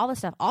to deal with all this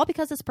stuff, all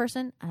because this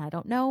person, and I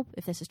don't know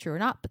if this is true or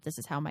not, but this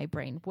is how my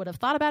brain would have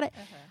thought about it,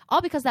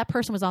 all because that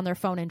person was on their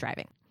phone and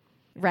driving,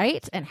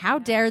 right? And how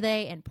dare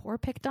they, and poor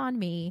picked on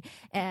me,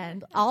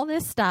 and all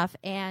this stuff,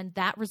 and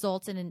that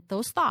results in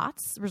those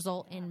thoughts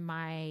result in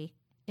my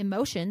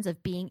emotions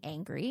of being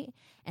angry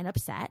and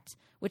upset,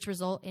 which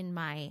result in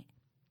my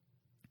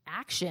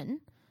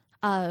action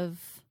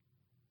of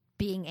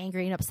being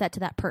angry and upset to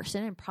that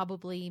person and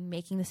probably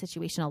making the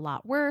situation a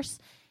lot worse,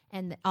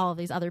 and all of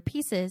these other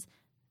pieces,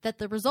 that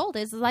the result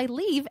is I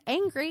leave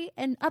angry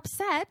and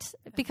upset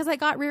because I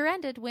got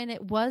rear-ended when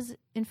it was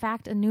in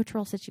fact a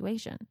neutral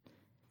situation.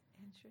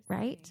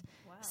 Right?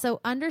 Wow.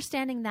 So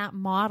understanding that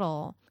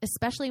model,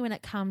 especially when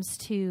it comes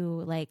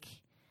to, like,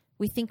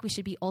 we think we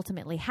should be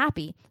ultimately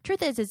happy.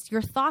 Truth is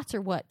your thoughts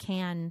are what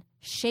can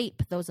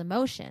shape those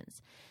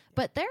emotions.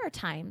 But there are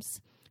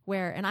times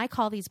where, and I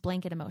call these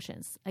blanket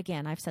emotions.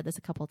 Again, I've said this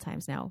a couple of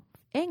times now.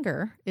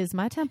 Anger is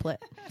my template.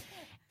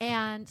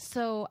 And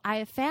so I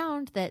have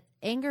found that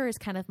anger is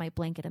kind of my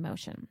blanket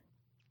emotion.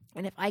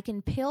 And if I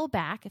can peel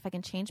back, if I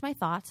can change my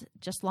thoughts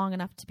just long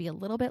enough to be a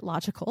little bit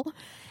logical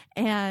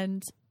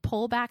and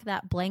pull back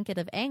that blanket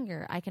of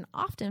anger, I can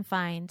often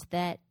find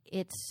that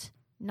it's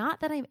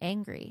not that I'm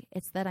angry,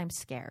 it's that I'm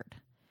scared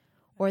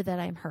or that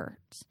I'm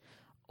hurt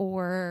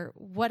or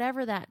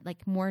whatever that,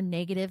 like, more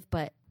negative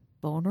but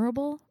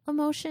vulnerable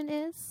emotion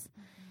is.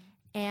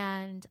 Mm-hmm.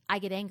 And I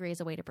get angry as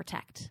a way to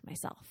protect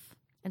myself.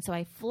 And so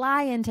I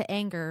fly into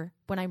anger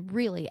when I'm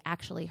really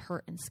actually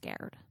hurt and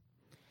scared.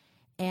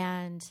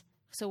 And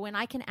so when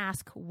I can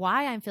ask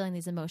why I'm feeling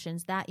these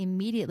emotions, that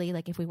immediately,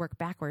 like if we work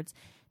backwards,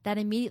 that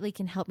immediately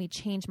can help me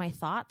change my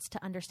thoughts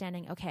to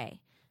understanding,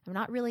 okay, I'm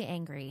not really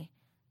angry.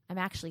 I'm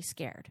actually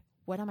scared.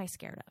 What am I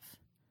scared of?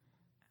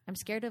 I'm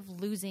scared of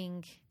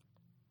losing,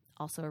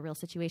 also a real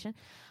situation.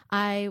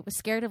 I was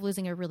scared of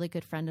losing a really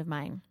good friend of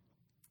mine.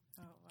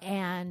 Oh, wow.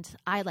 And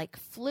I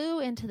flew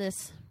into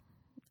this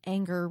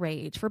anger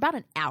rage for about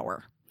an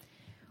hour,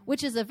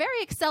 which is a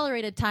very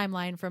accelerated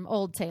timeline from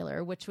old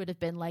Taylor, which would have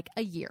been like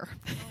a year.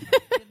 Oh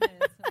my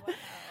goodness. Wow.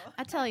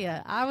 I tell you,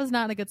 I was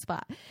not in a good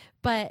spot.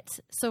 But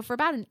so for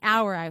about an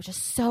hour, I was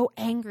just so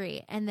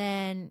angry. And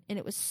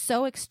it was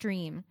so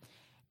extreme.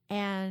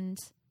 And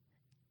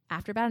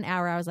after about an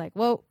hour, I was like,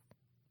 whoa,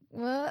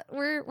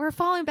 we're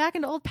falling back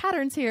into old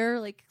patterns here.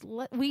 Like,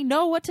 we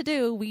know what to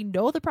do. We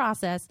know the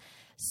process.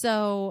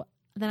 So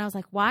then I was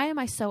like, why am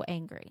I so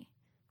angry?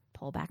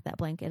 Pull back that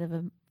blanket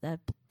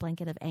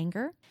of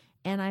anger.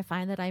 And I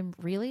find that I'm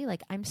really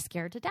I'm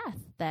scared to death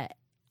that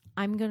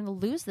I'm going to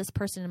lose this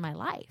person in my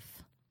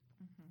life.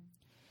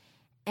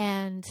 Mm-hmm.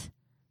 And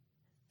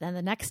then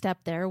the next step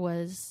there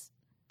was,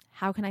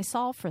 how can I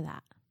solve for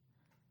that?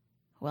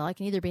 Well, I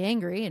can either be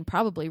angry and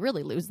probably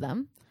really lose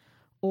them,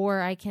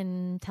 or I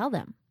can tell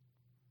them.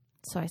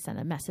 So I sent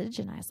a message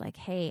and I was like,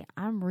 hey,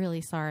 I'm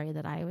really sorry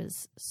that I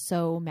was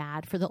so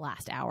mad for the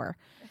last hour.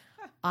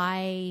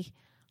 I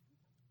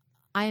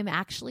am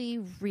actually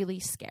really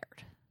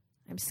scared.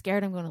 I'm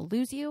scared I'm going to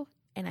lose you,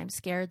 and I'm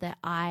scared that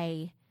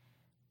I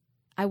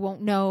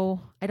don't know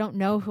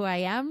who I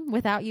am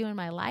without you in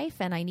my life,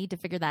 and I need to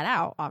figure that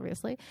out,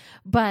 obviously.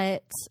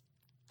 But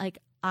like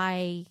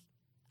I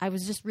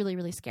was just really,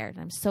 really scared.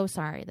 And I'm so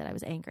sorry that I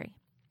was angry.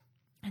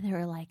 And they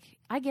were like,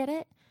 I get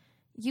it.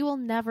 You will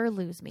never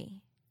lose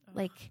me. Oh.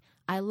 Like,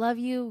 I love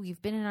you.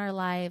 You've been in our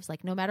lives.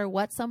 Like, no matter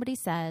what somebody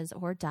says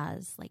or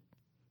does, like,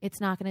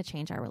 it's not going to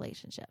change our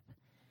relationship.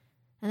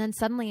 And then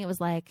suddenly it was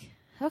like,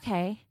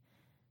 okay,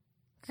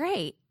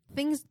 great.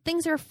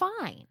 Things are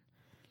fine.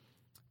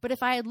 But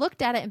if I had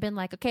looked at it and been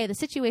like, okay, the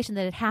situation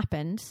that had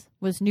happened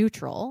was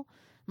neutral,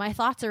 my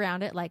thoughts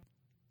around it, like,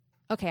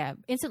 okay,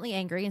 I'm instantly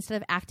angry instead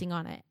of acting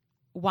on it.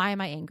 Why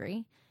am I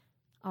angry?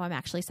 Oh, I'm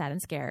actually sad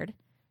and scared.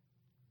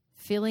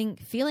 Feeling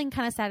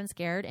kind of sad and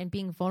scared, and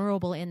being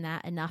vulnerable in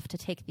that enough to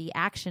take the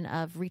action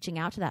of reaching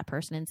out to that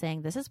person and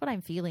saying, this is what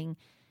I'm feeling,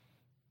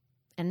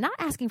 and not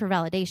asking for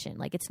validation.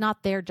 Like, it's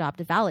not their job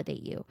to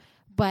validate you,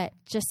 but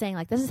just saying,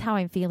 like, this is how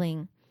I'm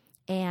feeling,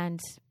 and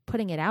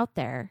putting it out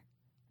there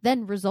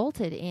then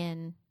resulted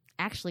in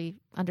actually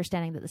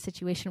understanding that the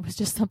situation was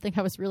just something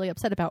I was really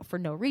upset about for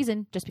no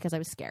reason, just because I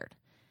was scared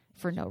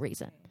for no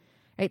reason.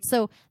 Right?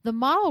 So the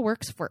model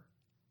works for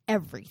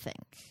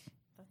everything.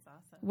 That's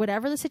awesome.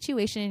 Whatever the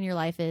situation in your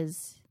life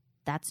is,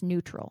 that's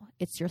neutral.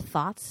 It's your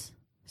thoughts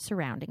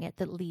surrounding it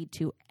that lead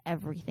to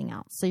everything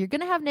else. So you're going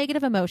to have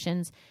negative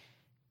emotions.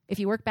 If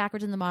you work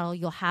backwards in the model,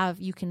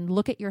 you can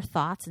look at your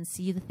thoughts and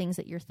see the things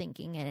that you're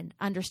thinking and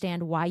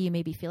understand why you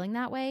may be feeling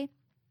that way.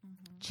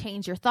 Mm-hmm.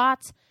 Change your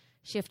thoughts,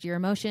 shift your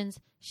emotions,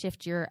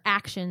 shift your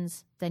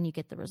actions, then you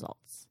get the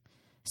results.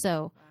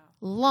 So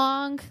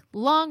long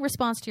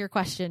response to your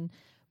question,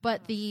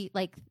 but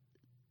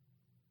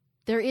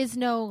there is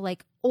no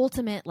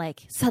ultimate,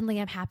 suddenly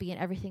I'm happy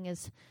and everything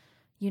is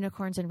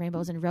unicorns and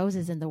rainbows and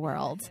roses in the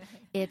world.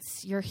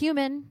 You're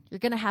human. You're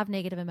going to have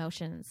negative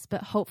emotions,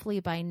 but hopefully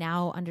by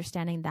now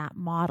understanding that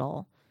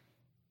model,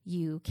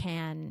 you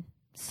can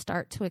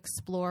start to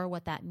explore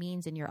what that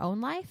means in your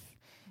own life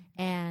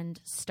and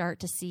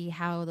start to see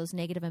how those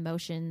negative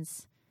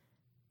emotions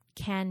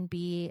can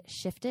be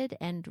shifted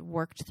and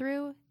worked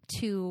through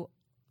to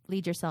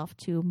lead yourself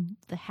to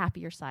the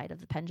happier side of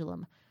the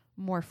pendulum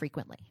more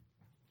frequently.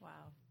 Wow.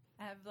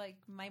 I have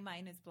my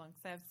mind is blown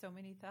because I have so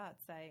many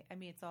thoughts. I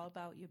mean, it's all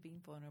about you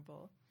being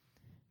vulnerable,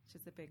 which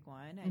is a big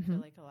one. I feel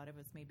like a lot of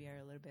us maybe are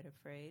a little bit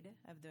afraid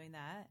of doing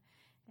that.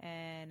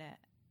 And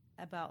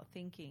about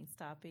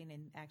stopping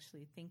and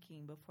actually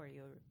thinking before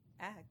you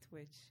act,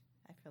 which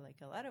I feel like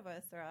a lot of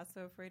us are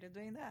also afraid of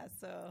doing that.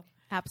 So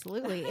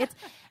absolutely.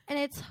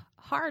 It's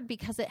hard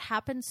because it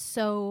happens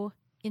so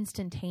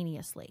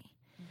instantaneously,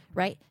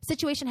 right?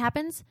 Situation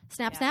happens,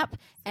 snap,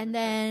 and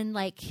then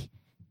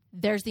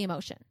there's the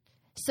emotion.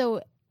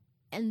 So,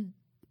 and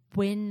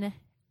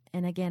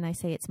again, I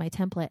say it's my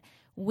template.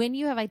 When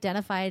you have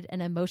identified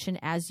an emotion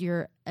as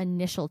your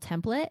initial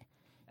template,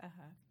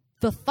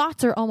 the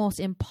thoughts are almost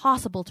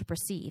impossible to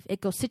perceive.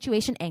 It goes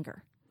situation,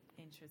 anger.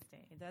 Interesting.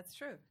 That's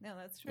true. No,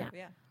 that's true.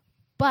 Yeah.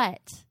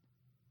 But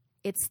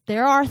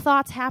there are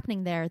thoughts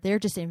happening there. They're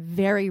just in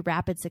very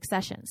rapid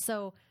succession.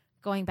 So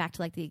going back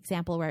to the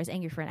example where I was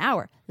angry for an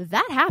hour,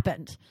 that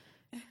happened.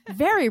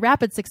 Very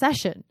rapid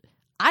succession.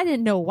 I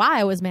didn't know why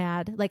I was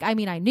mad. I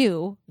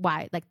knew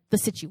why, the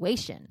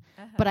situation,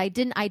 but I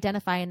didn't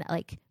identify and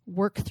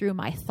work through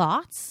my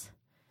thoughts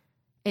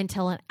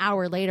until an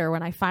hour later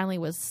when I finally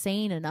was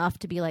sane enough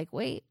to be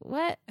wait,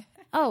 what?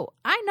 Oh,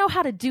 I know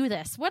how to do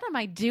this. What am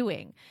I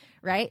doing?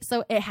 Right?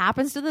 So it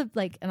happens to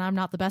and I'm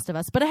not the best of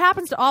us, but it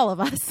happens to all of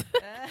us.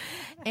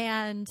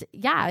 And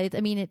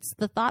it's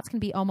the thoughts can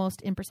be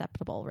almost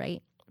imperceptible,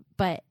 right?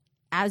 But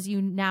as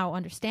you now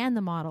understand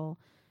the model,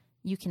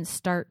 you can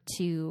start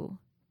to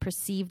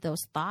perceive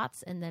those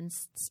thoughts and then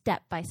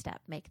step by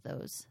step make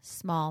those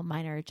small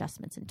minor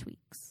adjustments and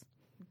tweaks.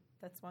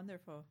 That's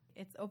wonderful.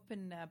 It's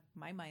opened up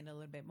my mind a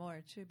little bit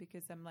more too,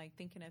 because I'm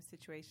thinking of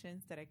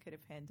situations that I could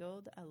have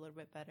handled a little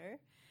bit better.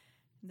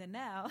 And then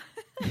now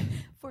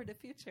for the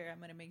future, I'm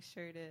going to make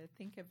sure to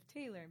think of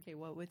Taylor. Okay,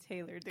 what would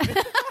Taylor do?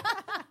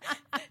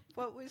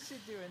 What would she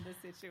do in this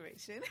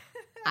situation?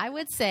 I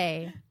would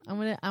say I'm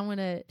going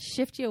to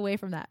shift you away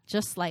from that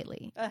just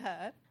slightly.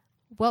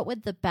 What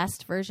would the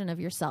best version of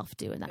yourself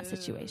do in that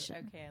situation?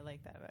 Okay, I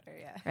like that better,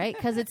 yeah. Right?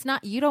 Because it's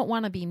not, you don't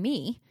want to be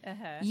me.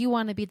 You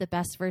want to be the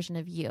best version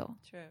of you.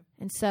 True.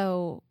 And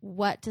so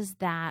what does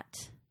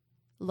that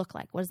look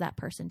like? What does that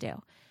person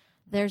do?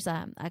 There's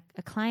a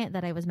client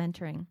that I was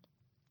mentoring,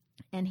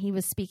 and he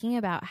was speaking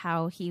about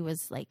how he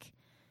was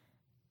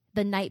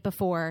the night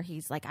before,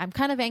 he's I'm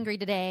kind of angry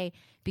today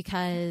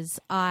because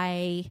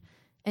and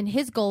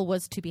his goal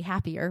was to be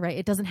happier, right?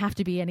 It doesn't have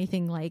to be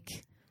anything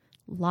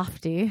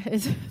lofty.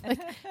 Is like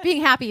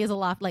being happy is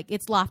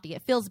it's lofty.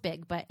 It feels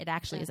big, but it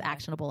actually is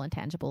actionable and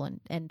tangible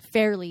and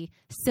fairly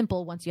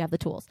simple once you have the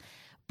tools.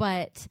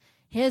 But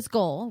his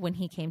goal when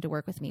he came to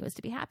work with me was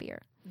to be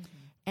happier. Mm-hmm.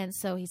 And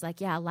so he's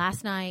like, yeah,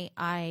 last night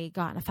I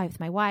got in a fight with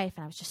my wife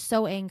and I was just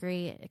so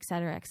angry, et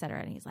cetera, et cetera.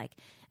 And he's like,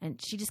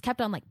 and she just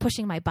kept on like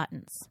pushing my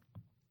buttons.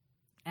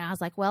 And I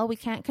was like, well, we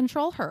can't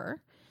control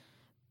her,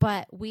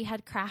 but we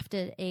had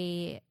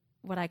crafted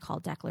what I call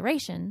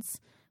declarations.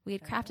 We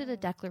had crafted a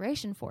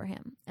declaration for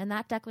him, and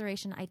that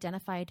declaration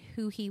identified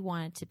who he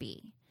wanted to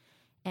be.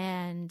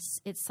 And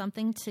it's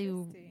something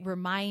to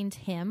remind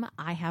him.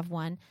 I have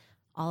one.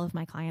 All of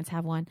my clients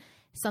have one.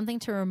 Something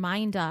to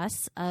remind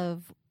us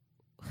of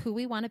who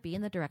we want to be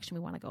in the direction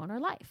we want to go in our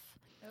life.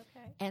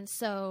 Okay. And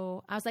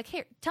so I was like,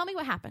 here, tell me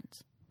what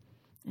happened.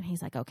 And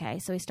he's like, okay.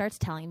 So he starts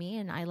telling me,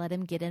 and I let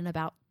him get in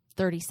about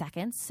 30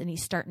 seconds, and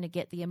he's starting to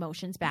get the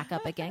emotions back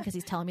up again because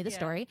he's telling me the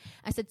story.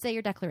 I said, say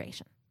your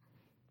declaration.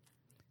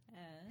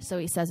 So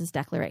he says his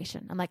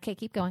declaration. I'm like, okay,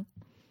 keep going.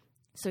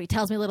 So he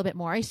tells me a little bit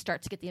more. He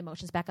starts to get the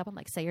emotions back up. I'm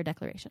like, say your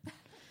declaration.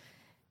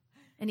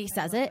 And he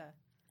says it.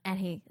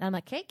 And I'm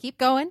like, okay, keep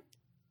going.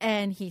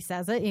 And he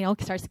says it,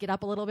 starts to get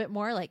up a little bit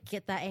more, like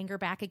get that anger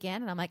back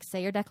again. And I'm like,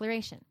 say your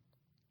declaration.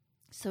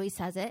 So he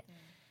says it.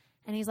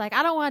 And he's like,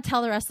 I don't want to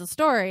tell the rest of the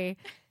story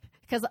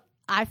because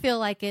I feel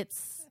like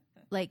it's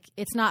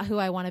not who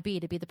I want to be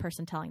the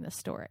person telling this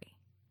story.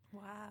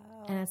 Wow.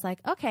 And it's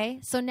like, okay,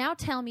 so now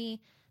tell me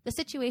the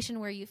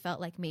situation where you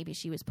felt like maybe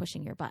she was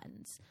pushing your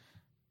buttons.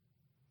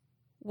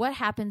 What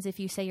happens if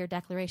you say your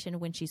declaration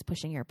when she's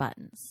pushing your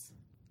buttons?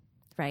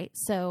 Right?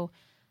 So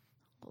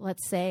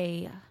let's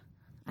say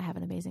I have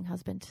an amazing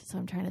husband, so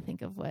I'm trying to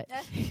think of what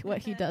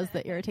he does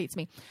that irritates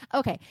me.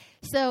 Okay.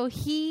 So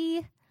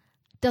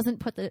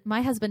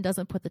my husband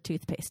doesn't put the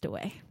toothpaste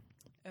away.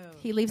 Oh,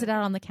 he leaves it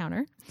out on the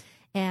counter,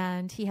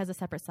 and he has a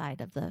separate side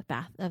of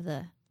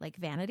the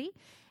vanity.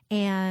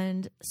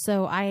 And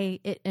so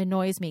it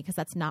annoys me because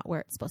that's not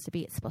where it's supposed to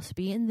be. It's supposed to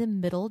be in the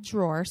middle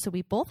drawer, so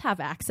we both have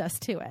access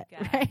to it,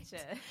 right?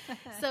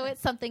 So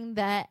it's something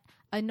that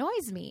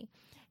annoys me.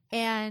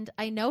 And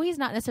I know he's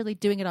not necessarily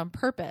doing it on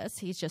purpose.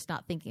 He's just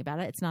not thinking about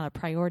it. It's not a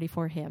priority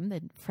for him.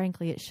 And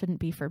frankly, it shouldn't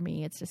be for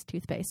me. It's just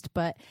toothpaste.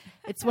 But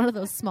it's one of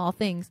those small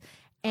things.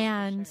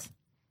 And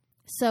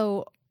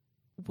so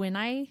when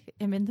I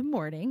am in the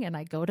morning and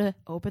I go to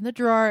open the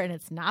drawer and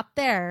it's not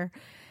there,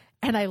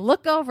 and I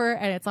look over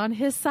and it's on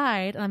his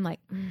side, and I'm like,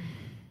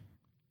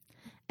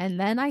 And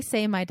then I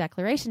say my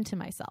declaration to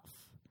myself.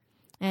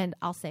 And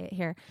I'll say it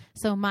here.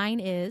 So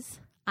mine is,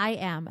 I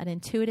am an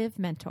intuitive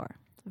mentor,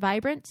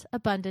 vibrant,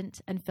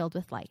 abundant, and filled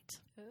with light.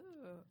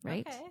 Ooh,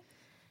 right? Okay.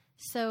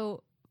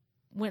 So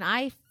when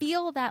I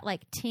feel that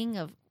like ting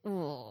of,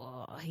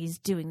 oh, he's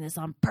doing this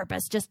on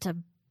purpose just to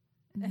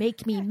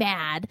make me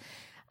mad,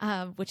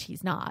 which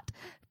he's not.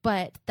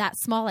 But that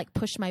small, like,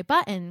 push my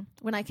button,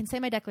 when I can say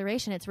my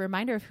declaration, it's a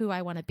reminder of who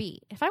I want to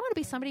be. If I want to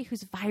be somebody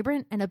who's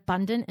vibrant and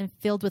abundant and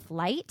filled with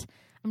light,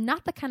 I'm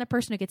not the kind of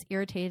person who gets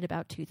irritated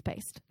about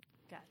toothpaste.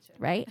 Gotcha.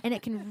 Right? And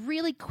it can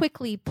really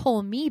quickly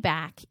pull me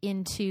back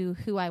into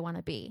who I want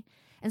to be.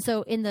 And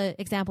so in the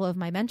example of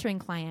my mentoring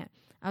client,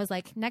 I was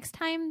like, next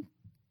time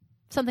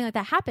something like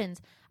that happens,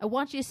 I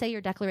want you to say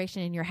your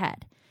declaration in your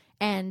head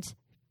and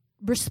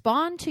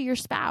respond to your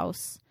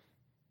spouse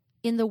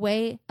in the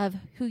way of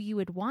who you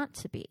would want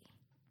to be.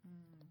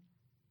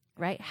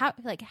 Right?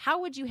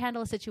 How would you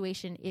handle a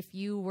situation if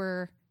you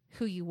were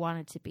who you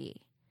wanted to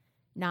be,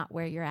 not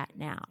where you're at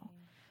now?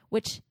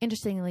 Which,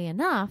 interestingly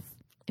enough,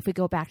 if we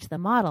go back to the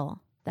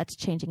model, that's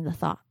changing the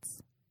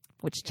thoughts,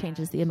 which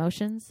changes the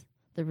emotions,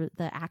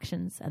 the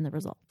actions, and the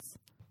results.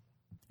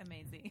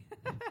 Amazing.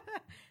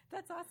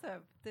 That's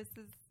awesome. This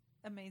is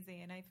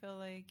amazing. And I feel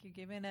like you're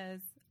giving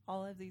us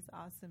all of these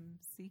awesome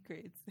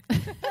secrets.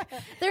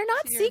 They're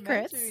not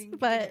secrets,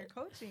 but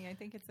your coaching. I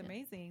think it's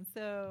amazing.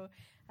 So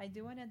I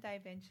do want to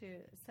dive into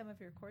some of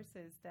your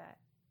courses that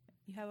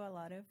you have a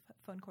lot of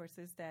fun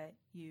courses that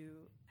you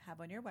have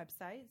on your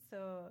website.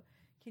 So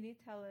can you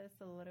tell us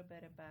a little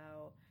bit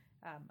about,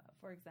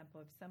 for example,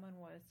 if someone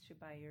was to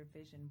buy your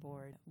vision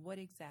board, what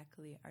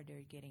exactly are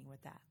they getting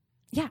with that?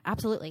 Yeah,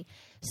 absolutely.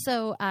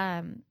 So,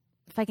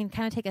 if I can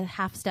kind of take a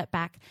half step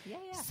back. Yeah.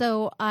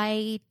 So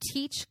I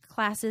teach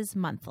classes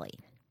monthly.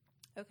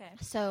 Okay.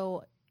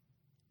 So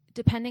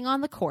depending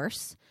on the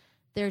course,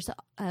 there's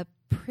a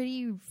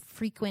pretty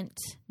frequent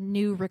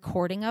new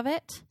recording of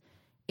it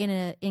in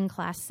a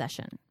in-class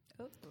session.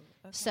 Oh,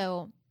 okay.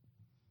 So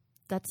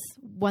that's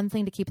one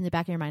thing to keep in the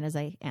back of your mind as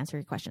I answer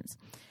your questions.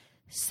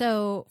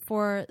 So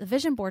for the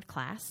vision board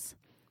class,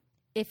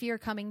 if you're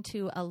coming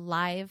to a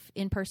live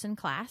in-person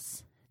class,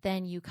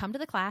 then you come to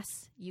the class,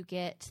 you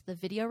get the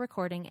video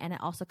recording, and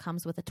it also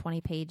comes with a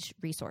 20-page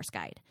resource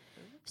guide.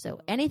 So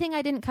anything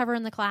I didn't cover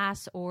in the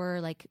class or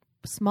like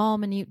small,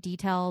 minute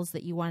details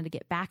that you wanted to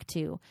get back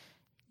to,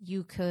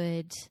 you're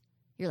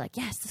like,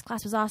 yes, this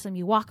class was awesome.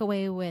 You walk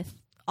away with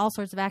all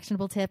sorts of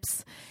actionable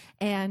tips,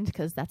 and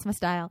because that's my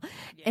style.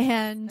 Yes.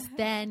 And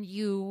then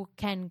you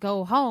can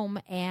go home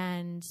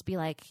and be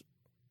like,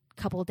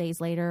 couple of days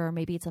later, or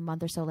maybe it's a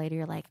month or so later,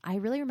 you're like, I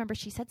really remember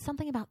she said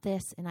something about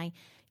this and I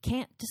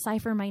can't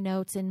decipher my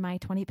notes in my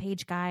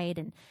 20-page guide.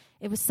 And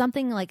it was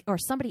something like, or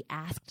somebody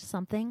asked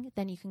something,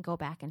 then you can go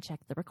back and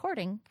check the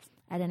recording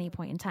at any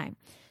point in time.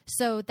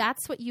 So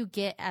that's what you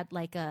get at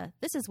like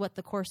this is what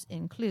the course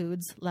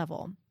includes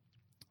level.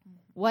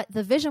 What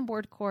the vision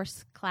board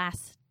course class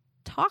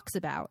talks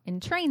about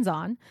and trains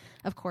on,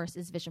 of course,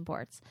 is vision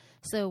boards.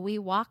 So we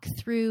walk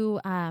through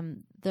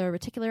the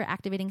reticular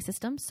activating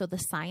system, so the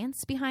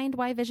science behind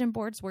why vision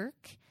boards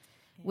work,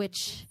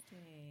 which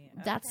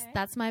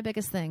that's my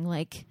biggest thing.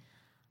 Like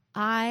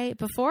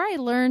before I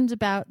learned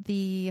about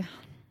the,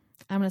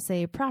 I'm going to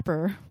say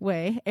proper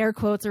way, air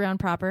quotes around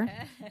proper,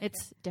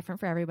 it's different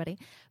for everybody.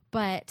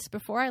 But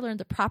before I learned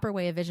the proper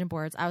way of vision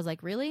boards, I was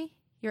like, really?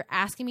 You're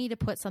asking me to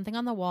put something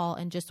on the wall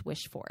and just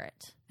wish for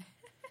it?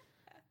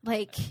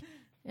 Like,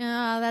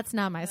 that's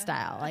not my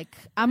style. Like,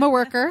 I'm a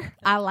worker.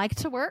 I like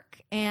to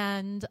work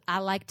and I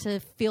like to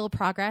feel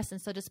progress.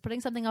 And so just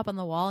putting something up on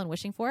the wall and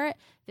wishing for it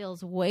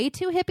feels way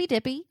too hippy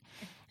dippy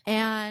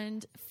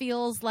and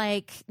feels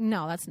like,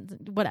 no, that's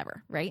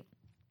whatever. Right.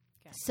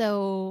 Okay.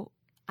 So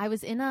I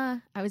was in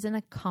a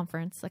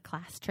conference, a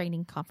class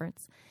training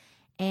conference,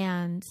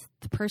 and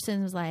the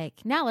person was like,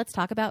 now let's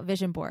talk about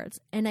vision boards.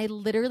 And I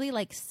literally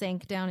like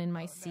sank down in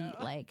my seat,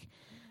 like,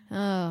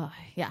 oh,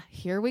 yeah,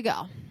 here we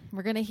go.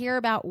 We're going to hear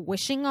about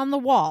wishing on the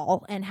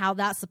wall and how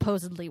that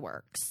supposedly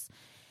works.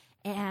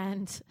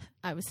 And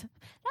that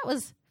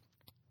was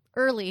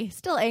early,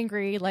 still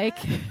angry, like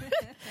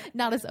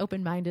not as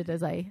open-minded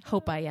as I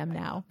hope I am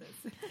now.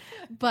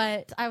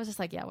 But I was just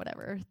like, yeah,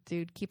 whatever,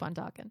 dude, keep on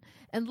talking.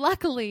 And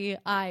luckily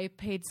I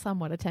paid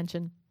somewhat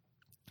attention,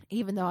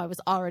 even though I was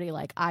already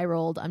like, eye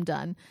rolled, I'm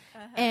done.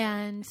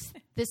 And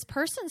this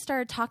person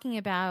started talking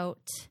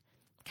about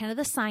kind of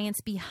the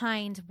science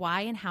behind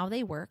why and how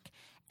they work,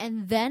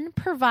 and then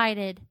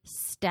provided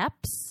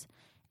steps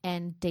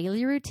and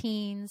daily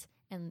routines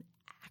and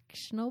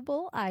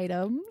actionable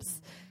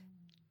items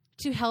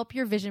to help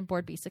your vision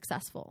board be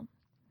successful.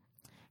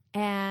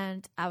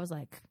 And I was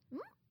like,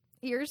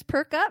 ears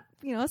perk up,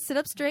 sit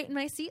up straight in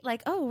my seat,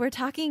 like, oh, we're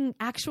talking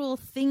actual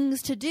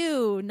things to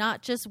do,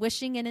 not just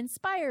wishing and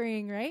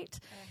inspiring, right?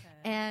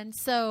 And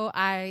so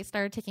I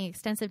started taking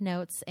extensive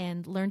notes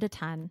and learned a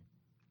ton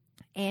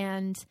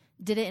and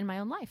did it in my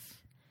own life.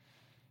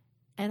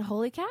 And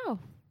holy cow,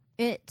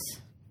 it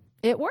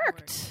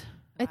worked. Wow.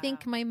 I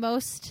think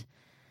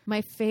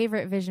my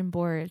favorite vision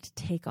board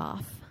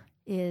takeoff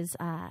is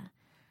I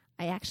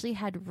actually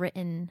had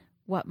written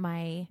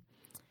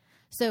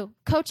so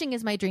coaching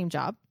is my dream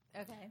job.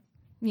 Okay.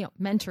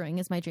 Mentoring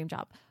is my dream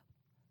job.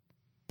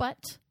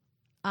 But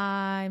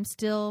I'm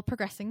still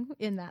progressing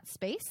in that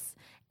space.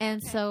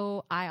 And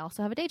so I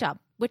also have a day job,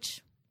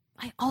 which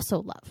I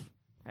also love.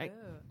 Right.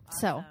 Ooh, awesome.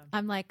 So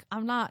I'm like,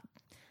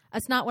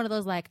 it's not one of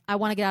those like, I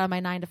want to get out of my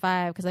 9 to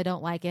 5 because I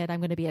don't like it, I'm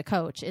going to be a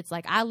coach. It's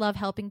like, I love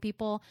helping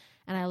people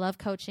and I love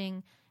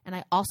coaching. And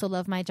I also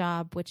love my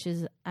job, which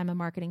is I'm a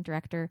marketing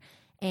director.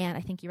 And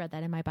I think you read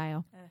that in my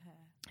bio.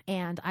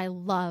 And I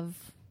love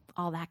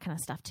all that kind of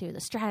stuff too.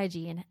 The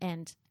strategy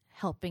and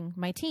helping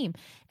my team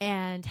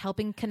and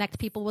helping connect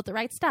people with the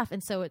right stuff.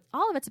 And so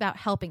all of it's about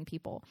helping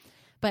people.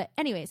 But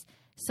anyways,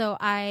 so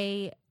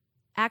I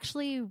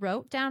actually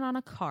wrote down on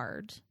a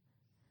card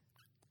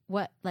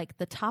what like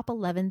the top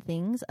 11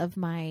 things of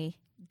my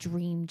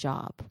dream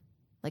job,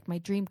 like my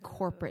dream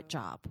corporate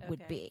job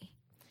would be.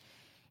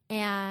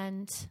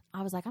 And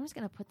I was like, I'm just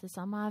going to put this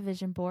on my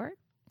vision board.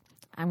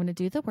 I'm going to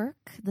do the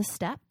work, the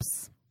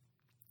steps.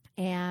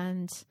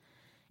 And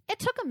it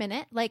took a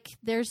minute. Like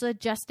there's a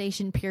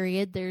gestation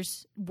period.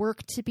 There's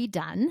work to be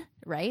done,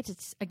 right?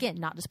 It's again,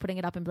 not just putting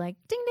it up and be like,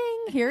 ding,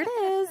 ding, here it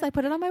is. I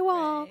put it on my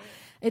wall.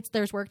 Right.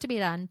 There's work to be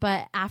done.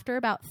 But after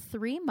about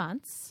 3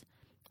 months,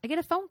 I get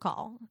a phone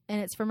call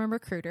and it's from a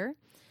recruiter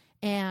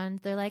and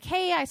they're like,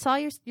 hey, I saw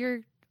you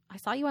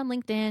on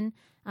LinkedIn.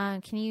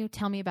 Can you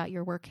tell me about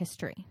your work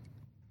history?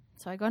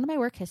 So I go into my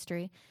work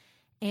history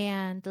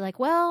and they're like,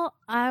 well,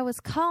 I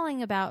was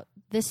calling about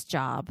this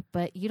job,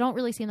 but you don't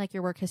really seem like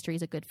your work history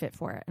is a good fit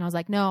for it. And I was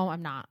like, no,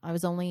 I'm not. I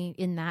was only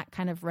in that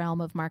kind of realm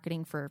of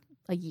marketing for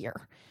a year.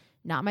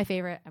 Not my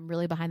favorite. I'm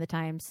really behind the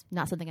times.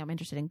 Not something I'm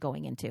interested in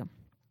going into.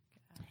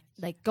 Gosh.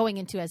 Like going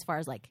into as far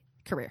as like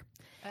career.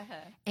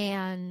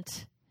 And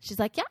she's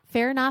like, yeah,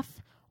 fair enough.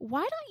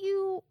 Why don't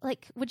you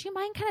would you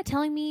mind kind of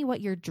telling me what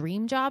your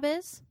dream job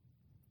is?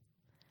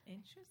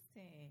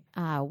 Interesting.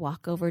 I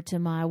walk over to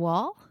my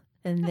wall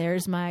and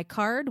there's my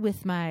card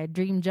with my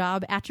dream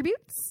job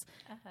attributes.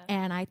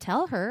 And I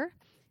tell her,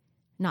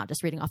 not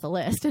just reading off the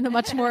list in a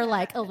much more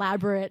like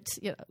elaborate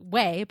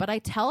way, but I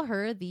tell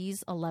her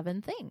these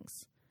 11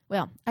 things.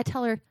 Well, I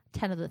tell her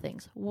 10 of the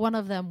things. One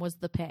of them was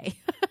the pay.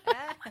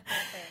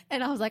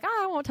 And I was like,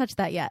 I won't touch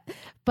that yet.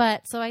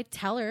 But so I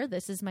tell her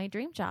this is my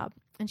dream job.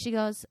 And she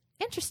goes,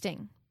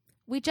 interesting.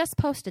 We just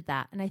posted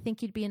that. And I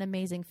think you'd be an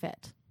amazing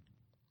fit.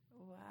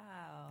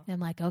 Wow. And I'm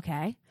like,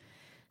 okay.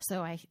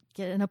 So I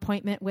get an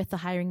appointment with the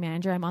hiring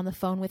manager. I'm on the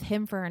phone with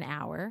him for an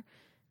hour.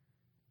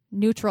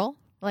 Neutral.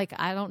 Like,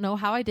 I don't know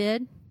how I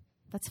did.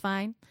 That's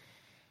fine.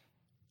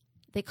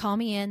 They call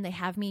me in. They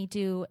have me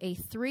do a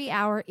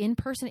 3-hour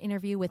in-person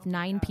interview with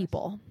 9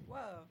 people. Whoa.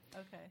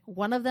 Okay.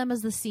 One of them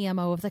is the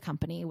CMO of the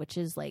company, which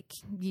is like,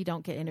 you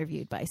don't get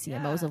interviewed by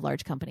CMOs of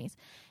large companies.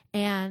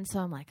 And so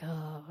I'm like,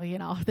 oh, you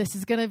know, this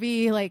is going to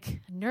be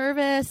like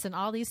nervous and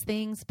all these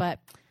things, but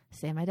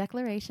say my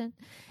declaration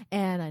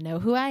and I know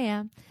who I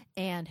am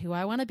and who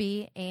I want to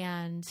be.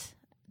 And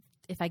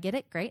if I get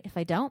it, great. If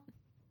I don't,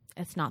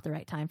 it's not the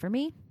right time for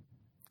me,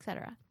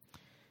 etc.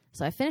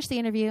 So I finish the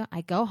interview.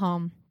 I go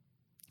home.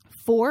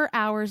 4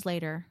 hours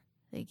later,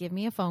 they give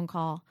me a phone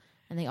call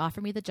and they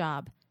offer me the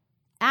job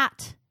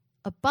at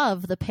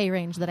above the pay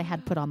range that I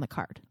had put on the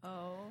card.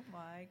 Oh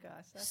my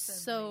gosh.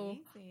 That's so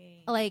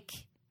amazing. Like,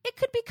 it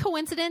could be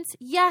coincidence.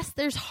 Yes,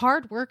 there's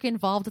hard work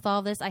involved with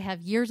all this. I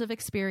have years of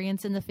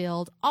experience in the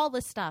field, all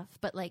this stuff.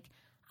 But like,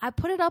 I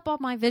put it up on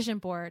my vision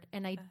board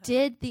and I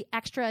did the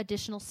extra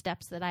additional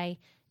steps that I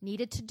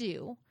needed to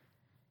do.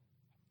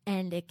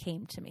 And it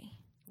came to me.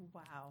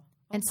 Wow. Oh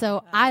and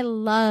so I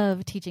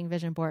love teaching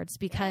vision boards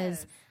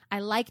because I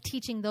like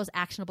teaching those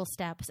actionable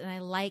steps. And I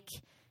like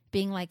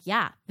being like,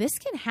 yeah, this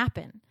can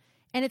happen.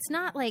 And it's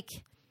not like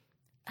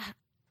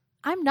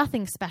I'm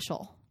nothing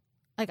special.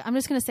 Like, I'm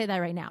just going to say that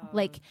right now.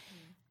 Like,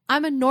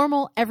 I'm a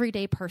normal,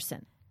 everyday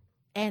person.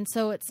 And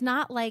so it's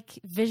not like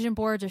vision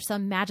boards are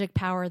some magic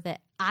power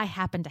that I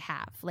happen to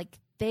have. Like,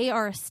 they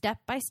are a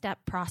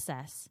step-by-step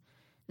process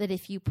that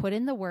if you put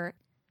in the work,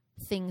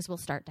 things will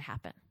start to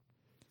happen.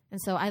 And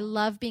so I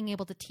love being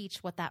able to teach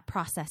what that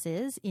process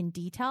is in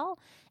detail.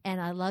 And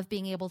I love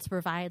being able to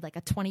provide like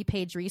a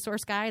 20-page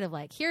resource guide of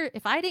like, here,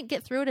 if I didn't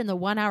get through it in the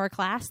 1-hour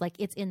class, like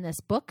it's in this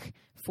book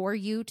for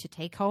you to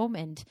take home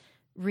and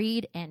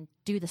read and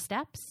do the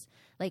steps.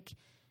 Like,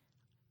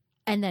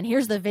 and then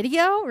here's the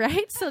video,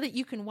 right? So that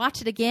you can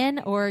watch it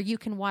again, or you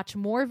can watch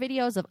more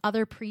videos of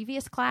other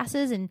previous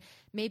classes. And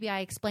maybe I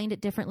explained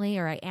it differently,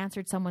 or I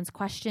answered someone's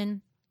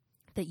question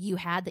that you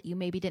had that you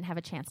maybe didn't have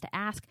a chance to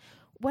ask,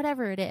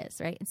 whatever it is.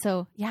 Right. And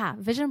so, yeah,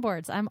 vision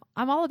boards, I'm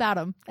all about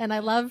them. And I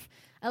love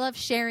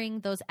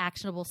sharing those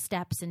actionable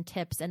steps and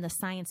tips and the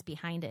science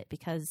behind it,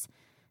 because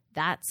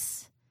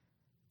that's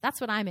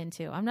what I'm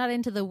into. I'm not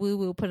into the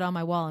woo-woo, put it on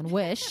my wall and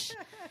wish,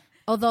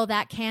 although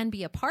that can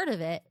be a part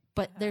of it.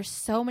 But there's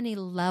so many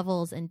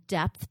levels and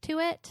depth to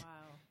it.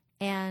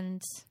 Wow.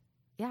 And,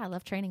 yeah, I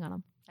love training on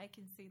them. I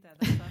can see that.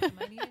 That's awesome.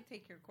 I need to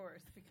take your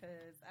course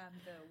because I'm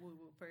the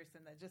woo-woo person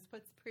that just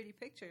puts pretty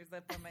pictures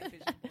up on my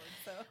vision board.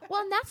 So.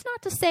 Well, and that's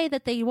not to say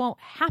that they won't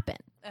happen.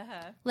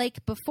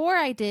 Like, before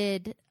I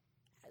did,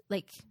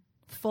 like,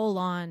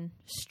 full-on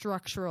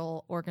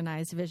structural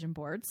organized vision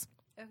boards,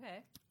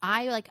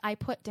 I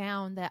put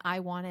down that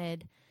I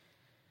wanted,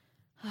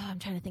 I'm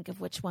trying to think of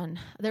which one.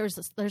 There's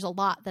a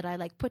lot that I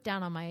like put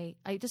down on I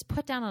just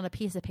put down on a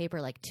piece of paper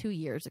like 2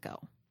 years ago.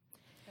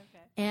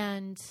 Okay.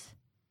 And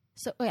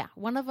so,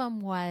 one of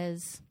them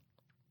was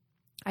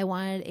I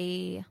wanted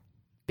a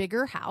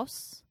bigger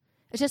house.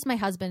 It's just my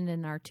husband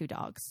and our 2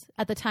 dogs.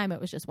 At the time,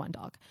 it was just 1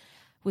 dog.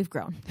 We've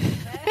grown.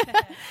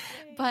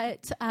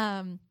 But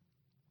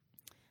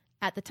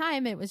at the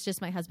time, it was just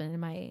my husband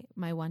and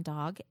my 1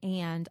 dog.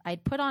 And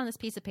I'd put on this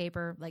piece of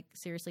paper, like,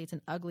 seriously, it's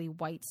an ugly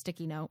white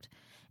sticky note.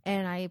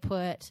 And I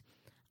put,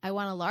 I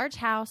want a large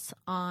house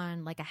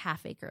on, like, a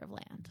 1/2 acre of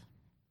land.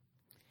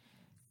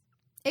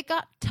 It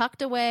got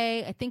tucked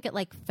away. I think it,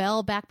 like,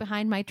 fell back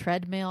behind my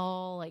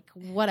treadmill, like,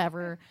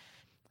 whatever,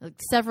 like,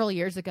 several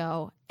years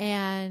ago.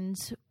 And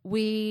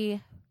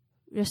we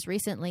just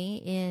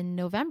recently, in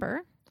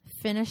November,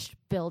 finished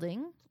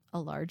building a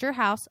larger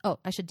house. Oh,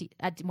 I should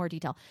add more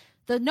detail.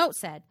 The note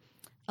said,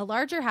 a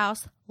larger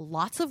house,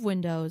 lots of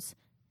windows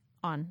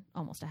on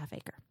almost a 1/2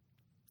 acre.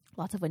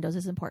 Lots of windows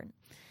is important.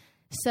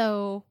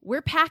 So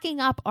we're packing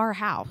up our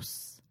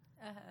house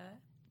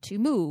to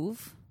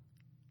move,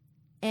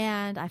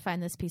 and I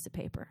find this piece of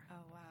paper. Oh,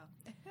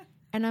 wow.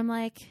 And I'm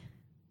like,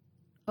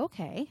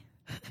 okay,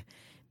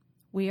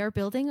 we are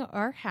building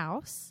our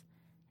house.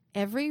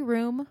 Every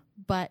room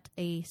but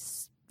a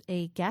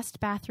guest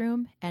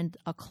bathroom and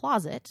a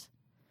closet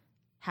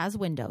has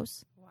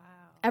windows. Wow.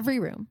 Every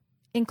room,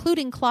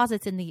 including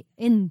closets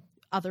in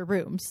other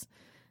rooms.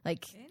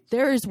 Like,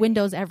 there's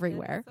windows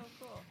everywhere. That's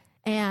so cool.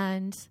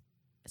 And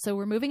so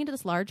we're moving into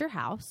this larger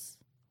house,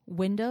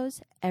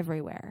 windows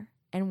everywhere,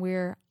 and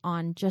we're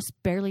on just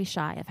barely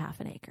shy of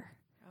 1/2 acre.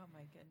 Oh, my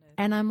goodness.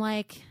 And I'm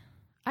like,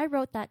 I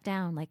wrote that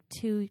down like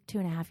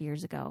 2.5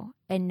 years ago.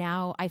 And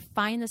now I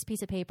find this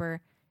piece of paper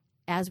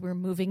as we're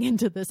moving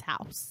into this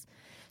house.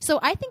 So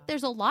I think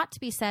there's a lot to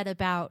be said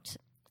about,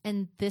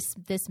 and this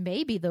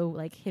may be the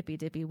like hippy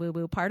dippy woo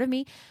woo part of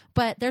me,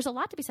 but there's a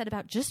lot to be said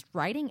about just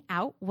writing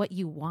out what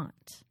you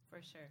want.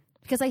 For sure.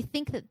 Because I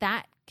think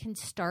that can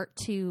start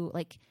to,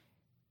 like,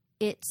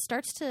 it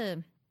starts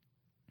to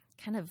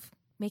kind of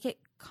make it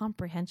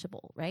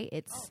comprehensible, right?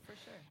 It's for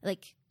sure.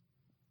 like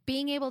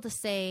being able to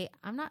say,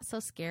 I'm not so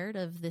scared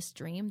of this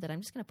dream that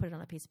I'm just going to put it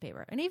on a piece of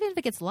paper. And even if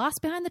it gets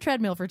lost behind the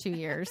treadmill for 2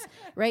 years,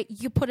 right,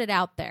 you put it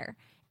out there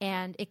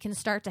and it can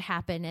start to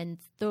happen. And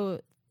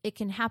though it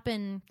can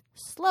happen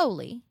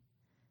slowly,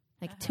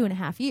 like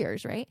 2.5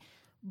 years, right?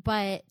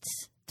 But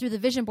through the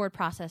vision board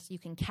process, you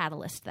can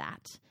catalyst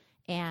that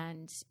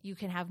and you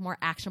can have more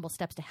actionable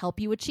steps to help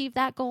you achieve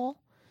that goal.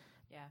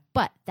 Yeah.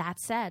 But that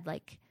said,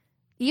 like,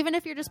 even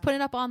if you're just putting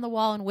it up on the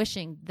wall and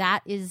wishing,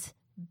 that is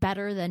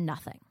better than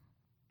nothing.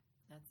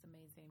 That's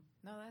amazing.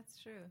 No, that's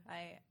true.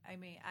 I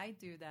mean, I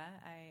do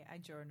that. I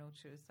journal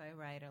too. So I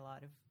write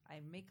I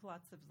make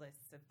lots of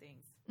lists of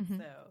things. Mm-hmm.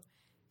 So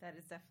that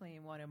is definitely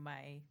one of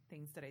my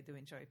things that I do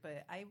enjoy.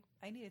 But I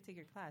need to take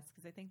your class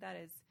because I think that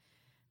is,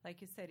 like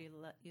you said,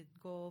 you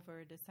go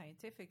over the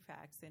scientific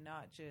facts and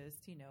not just,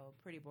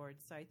 pretty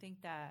boards. So I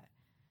think that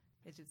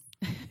it just,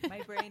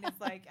 my brain is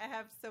like, I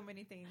have so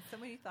many things, so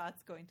many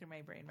thoughts going through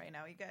my brain right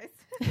now, you guys.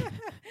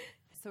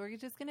 So we're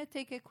just going to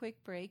take a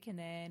quick break. And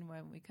then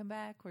when we come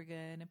back, we're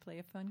going to play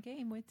a fun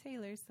game with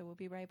Taylor. So we'll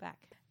be right back.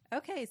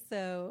 Okay,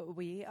 so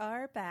we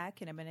are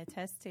back and I'm going to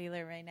test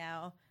Taylor right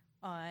now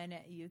on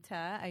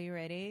Utah. Are you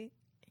ready?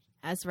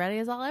 As ready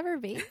as I'll ever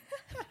be.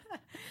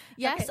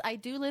 Yes, Okay. I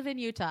do live in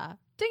Utah.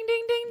 Ding,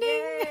 ding, ding,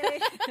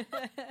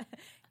 ding.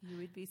 You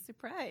would be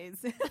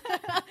surprised.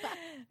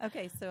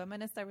 Okay, so I'm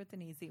going to start with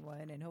an easy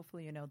one, and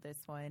hopefully you know this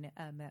one.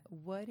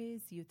 What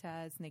is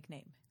Utah's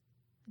nickname?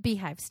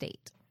 Beehive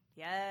State.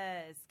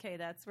 Yes. Okay,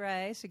 that's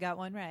right. She got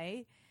one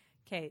right.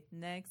 Okay,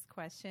 next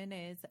question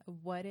is,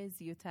 what is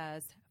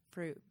Utah's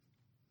fruit?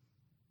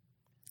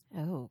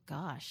 Oh,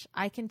 gosh.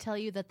 I can tell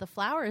you that the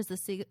flower is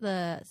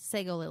the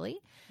sago lily,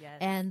 Yes.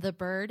 and the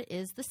bird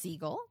is the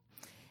seagull,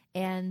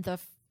 and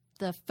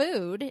the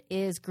food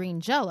is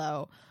green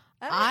jello.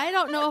 I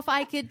don't know if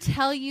I could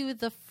tell you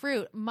the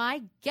fruit.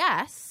 My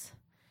guess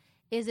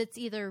is it's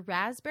either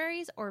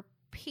raspberries or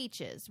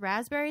peaches.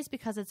 Raspberries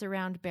because it's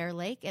around Bear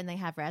Lake and they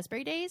have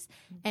raspberry days,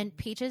 and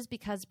peaches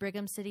because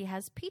Brigham City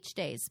has peach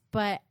days.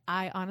 But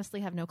I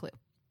honestly have no clue.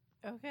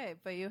 Okay,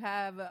 but you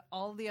have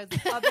all the other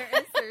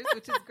answers,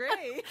 which is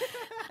great.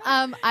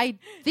 I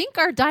think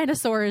our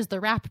dinosaur is the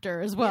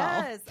raptor as well.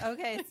 Yes.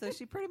 Okay, so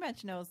she pretty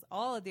much knows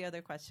all of the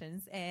other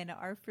questions, and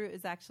our fruit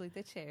is actually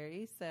the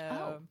cherry.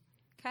 So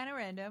kind of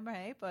random,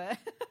 right? But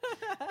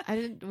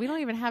We don't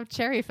even have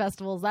cherry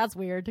festivals. That's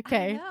weird.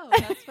 Okay. No,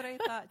 that's what I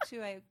thought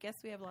too. I guess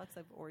we have lots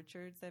of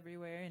orchards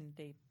everywhere, and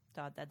they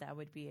thought that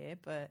would be it,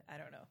 but I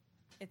don't know.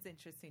 It's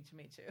interesting to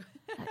me too.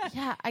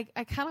 Yeah, I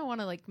kind of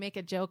want to like make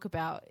a joke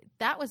about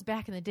that was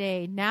back in the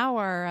day. Now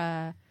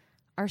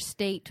our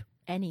state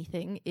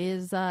anything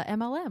is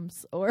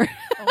MLMs or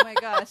Oh my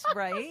gosh,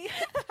 right?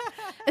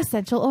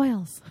 essential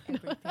oils.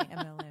 Everything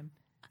MLM.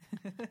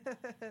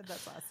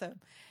 That's awesome.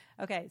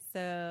 Okay,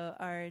 so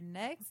our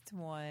next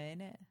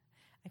one,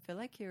 I feel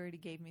like you already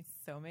gave me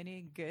so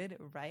many good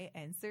right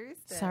answers.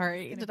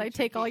 Sorry, did I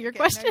take tricky. all your Okay,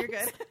 questions? No,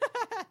 you're good.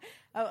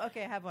 Oh,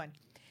 okay, I have one.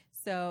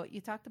 So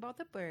you talked about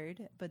the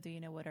bird, but do you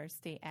know what our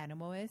state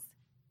animal is?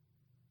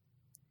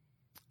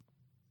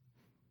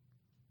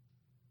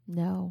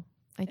 No,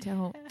 I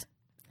don't.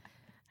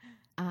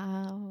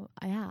 Yeah,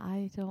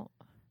 I don't.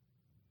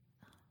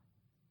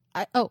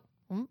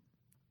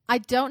 I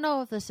don't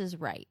know if this is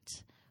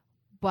right,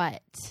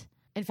 but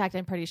in fact,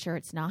 I'm pretty sure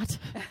it's not.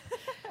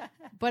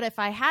 But if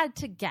I had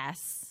to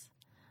guess,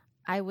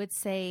 I would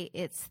say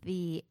it's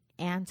the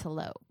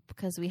antelope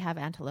because we have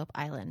Antelope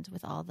Island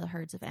with all the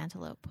herds of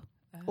antelope,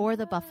 or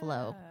the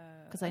buffalo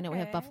because I know we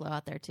have buffalo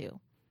out there too.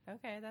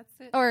 Okay, that's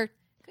it. Or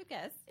good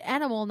guess.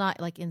 animal, not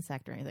like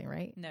insect or anything,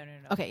 right? No.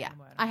 Okay, yeah,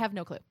 I have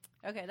no clue.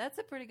 Okay, that's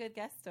a pretty good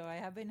guess, though. I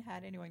haven't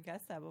had anyone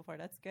guess that before.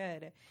 That's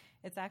good.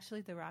 It's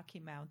actually the Rocky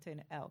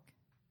Mountain elk.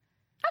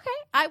 Okay.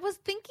 I was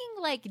thinking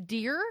like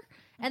deer,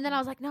 and then I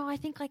was like, no, I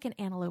think like an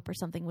antelope or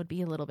something would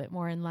be a little bit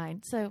more in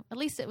line. So at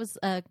least it was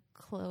a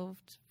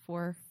cloved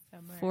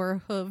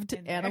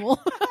four-hooved animal.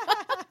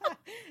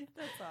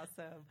 That's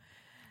awesome.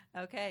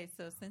 Okay,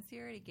 so since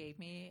you already gave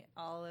me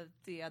all of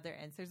the other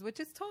answers, which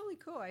is totally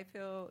cool, I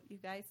feel you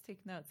guys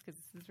take notes because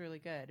this is really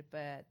good.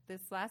 But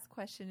this last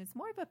question is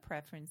more of a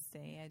preference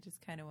thing. I just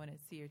kind of want to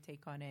see your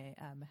take on it.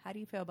 How do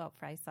you feel about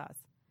fry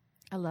sauce?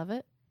 I love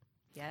it.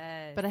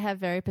 Yes. But I have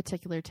very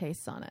particular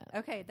tastes on it.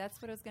 Okay,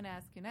 that's what I was going to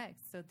ask you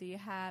next. So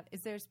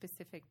is there a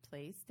specific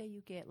place that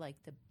you get like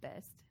the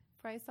best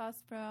fry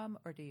sauce from,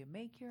 or do you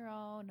make your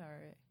own,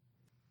 or?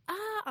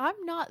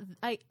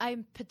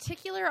 I'm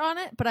particular on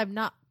it, but I'm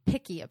not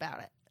picky about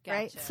it. Gotcha.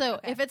 Right. So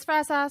if it's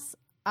fry sauce,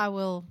 I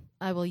will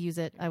use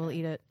it. I will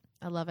eat it.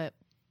 I love it.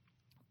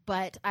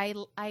 But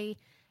I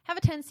have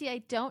a tendency,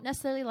 I don't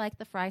necessarily like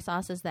the fry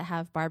sauces that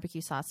have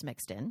barbecue sauce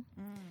mixed in.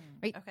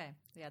 Right? Okay.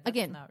 Yeah,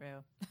 that's not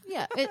real.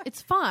 Yeah,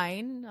 it's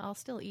fine. I'll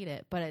still eat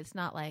it, but it's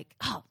not like,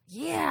 oh,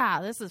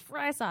 yeah, this is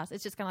fry sauce.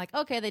 It's just kind of like,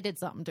 okay, they did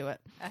something to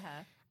it.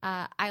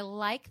 I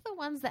like the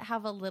ones that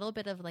have a little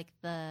bit of like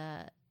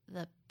the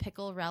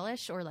pickle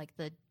relish or like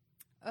the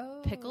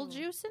pickle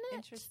juice in it.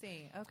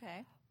 Interesting.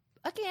 Okay.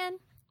 Again,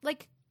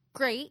 like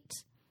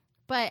great,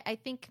 but I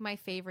think my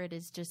favorite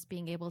is just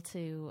being able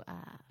to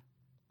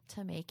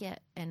make it,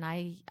 and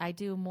I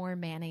do more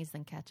mayonnaise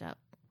than ketchup.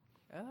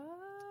 Oh,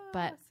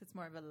 but so it's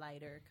more of a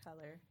lighter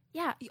color.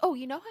 Yeah. Oh,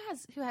 you know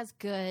who has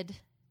good,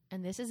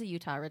 and this is a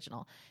Utah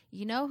original.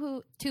 You know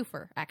who?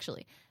 Twofer,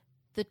 actually.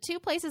 The two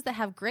places that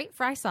have great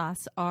fry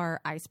sauce are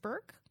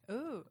Iceberg,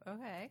 Ooh,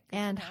 okay. Good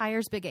and to know.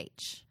 Hires Big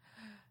H.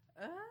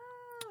 Oh,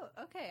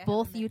 okay. I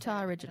Both haven't been Utah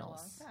there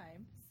originals. in a long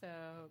time. So,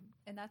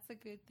 and that's a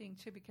good thing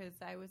too, because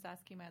I was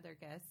asking my other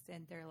guests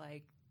and they're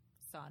like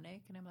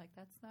Sonic, and I'm like,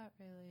 that's not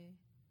really.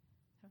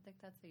 I don't think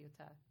that's a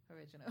Utah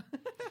original.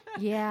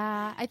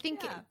 Yeah, I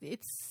think Yeah.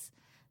 it's.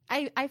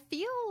 I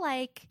feel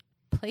like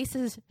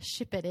places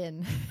ship it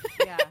in.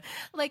 Yeah.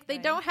 Like they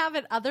Right. don't have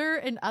it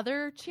in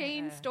other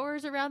chain Yeah.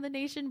 stores around the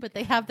nation, but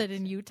they have that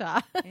in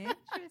Utah.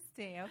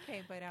 Interesting.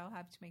 Okay, but I'll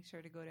have to make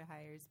sure to go to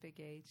Hires Big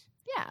Age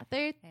Yeah,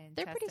 they're and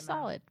they're test pretty them out.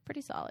 solid.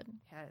 Pretty solid.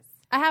 Yes.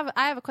 I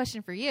have a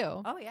question for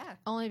you. Oh yeah.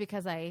 Only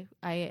because I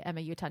am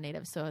a Utah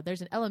native. So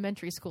there's an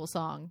elementary school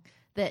song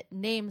that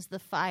names the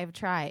 5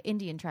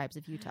 Indian tribes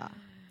of Utah.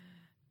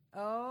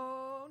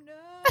 Oh no.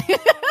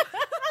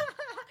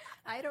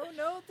 I don't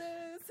know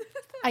this.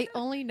 I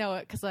only know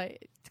it because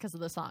of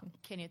the song.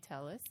 Can you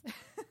tell us?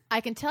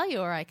 I can tell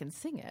you or I can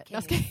sing it. Can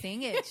Okay. you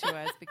sing it to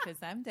us? Because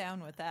I'm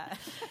down with that.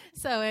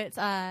 So it's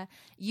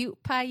Ute,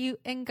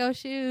 Paiute, and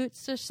Goshute,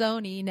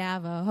 Shoshone,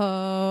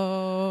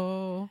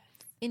 Navajo,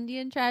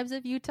 Indian tribes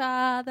of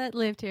Utah that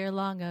lived here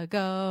long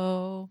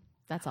ago.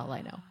 That's all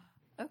I know.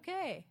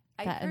 Okay.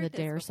 I've That and heard the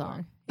this Dare before.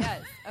 song.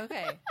 Yes.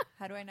 Okay.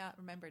 How do I not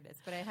remember this?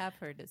 But I have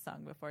heard this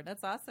song before.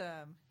 That's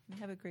awesome. You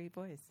have a great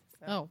voice.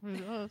 So.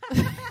 Oh,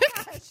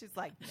 She's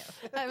like, no.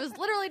 I was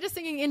literally just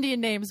singing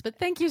Indian names, but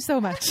thank you so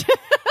much.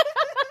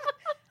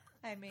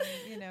 I mean,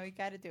 you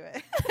got to do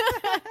it.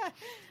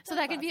 So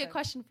that could be a awesome.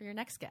 question for your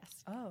next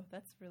guest. Oh,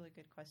 that's a really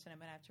good question. I'm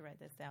going to have to write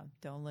this down.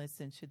 Don't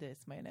listen to this,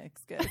 my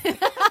next guest.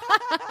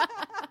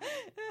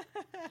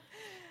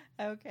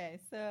 Okay,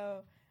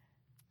 so,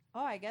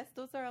 I guess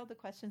those are all the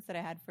questions that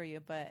I had for you,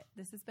 but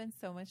this has been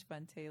so much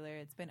fun, Taylor.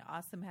 It's been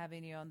awesome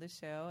having you on the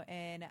show,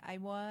 and I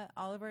want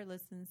all of our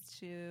listeners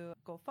to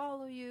go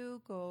follow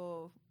you,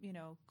 go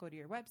to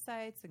your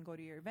websites and go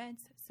to your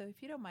events. So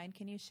if you don't mind,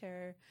 can you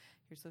share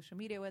your social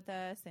media with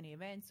us, any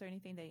events or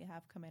anything that you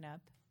have coming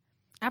up?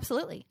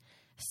 Absolutely.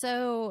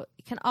 So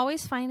you can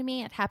always find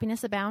me at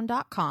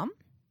happinessabound.com,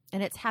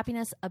 and it's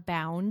happiness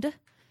abound,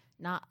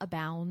 not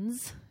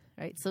abounds,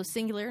 right? So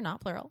singular,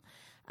 not plural.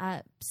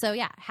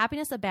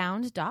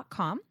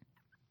 Happinessabound.com,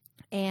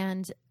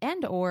 and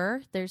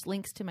or there's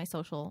links to my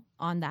social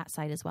on that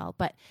site as well.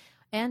 But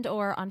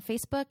or on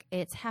Facebook,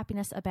 it's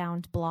Happiness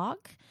Abound blog,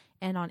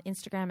 and on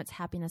Instagram, it's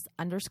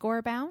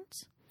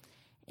happiness_abound.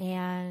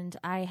 And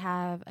I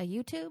have a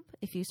YouTube.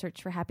 If you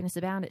search for Happiness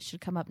Abound, it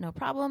should come up no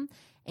problem.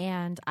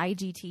 And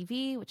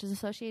IGTV, which is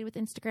associated with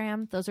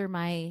Instagram. Those are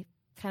my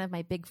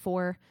big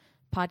 4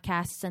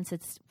 podcasts. Since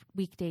it's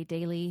weekday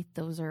daily,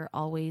 those are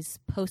always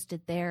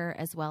posted there,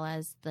 as well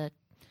as the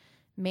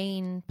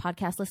main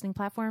podcast listening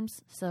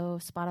platforms. So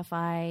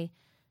Spotify,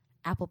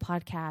 Apple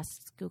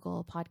Podcasts,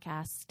 Google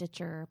Podcasts,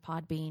 Stitcher,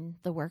 Podbean,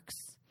 the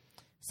works.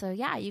 So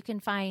yeah, you can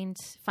find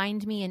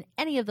me in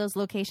any of those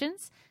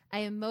locations. I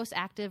am most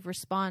active,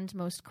 respond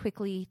most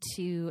quickly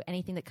to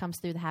anything that comes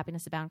through the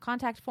Happiness Abound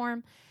contact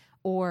form,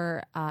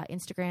 or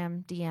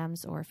Instagram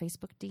DMs or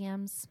Facebook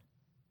DMs.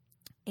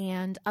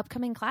 And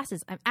upcoming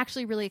classes. I'm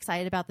actually really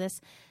excited about this.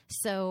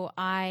 So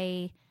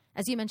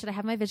as you mentioned, I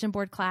have my vision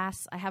board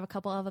class. I have a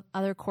couple of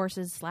other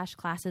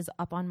courses/classes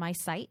up on my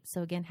site.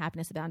 So again,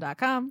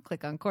 happinessabound.com,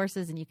 click on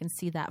courses and you can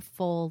see that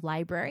full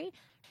library.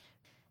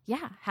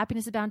 Yeah,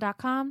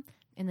 happinessabound.com.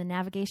 And the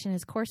navigation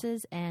is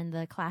courses, and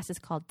the class is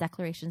called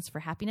Declarations for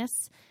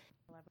Happiness.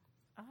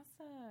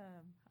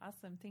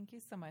 Awesome. Thank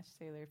you so much,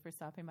 Taylor, for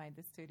stopping by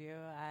the studio.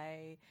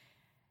 I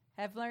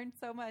have learned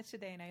so much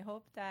today, and I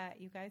hope that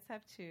you guys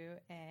have too.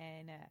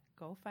 And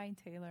go find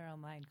Taylor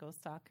online. Go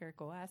stalk her.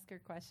 Go ask her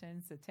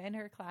questions. Attend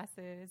her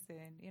classes,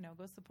 and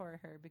go support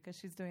her, because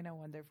she's doing a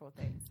wonderful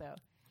thing. So,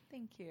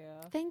 thank you.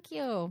 Thank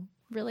you.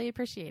 Really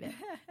appreciate it.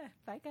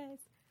 Bye, guys.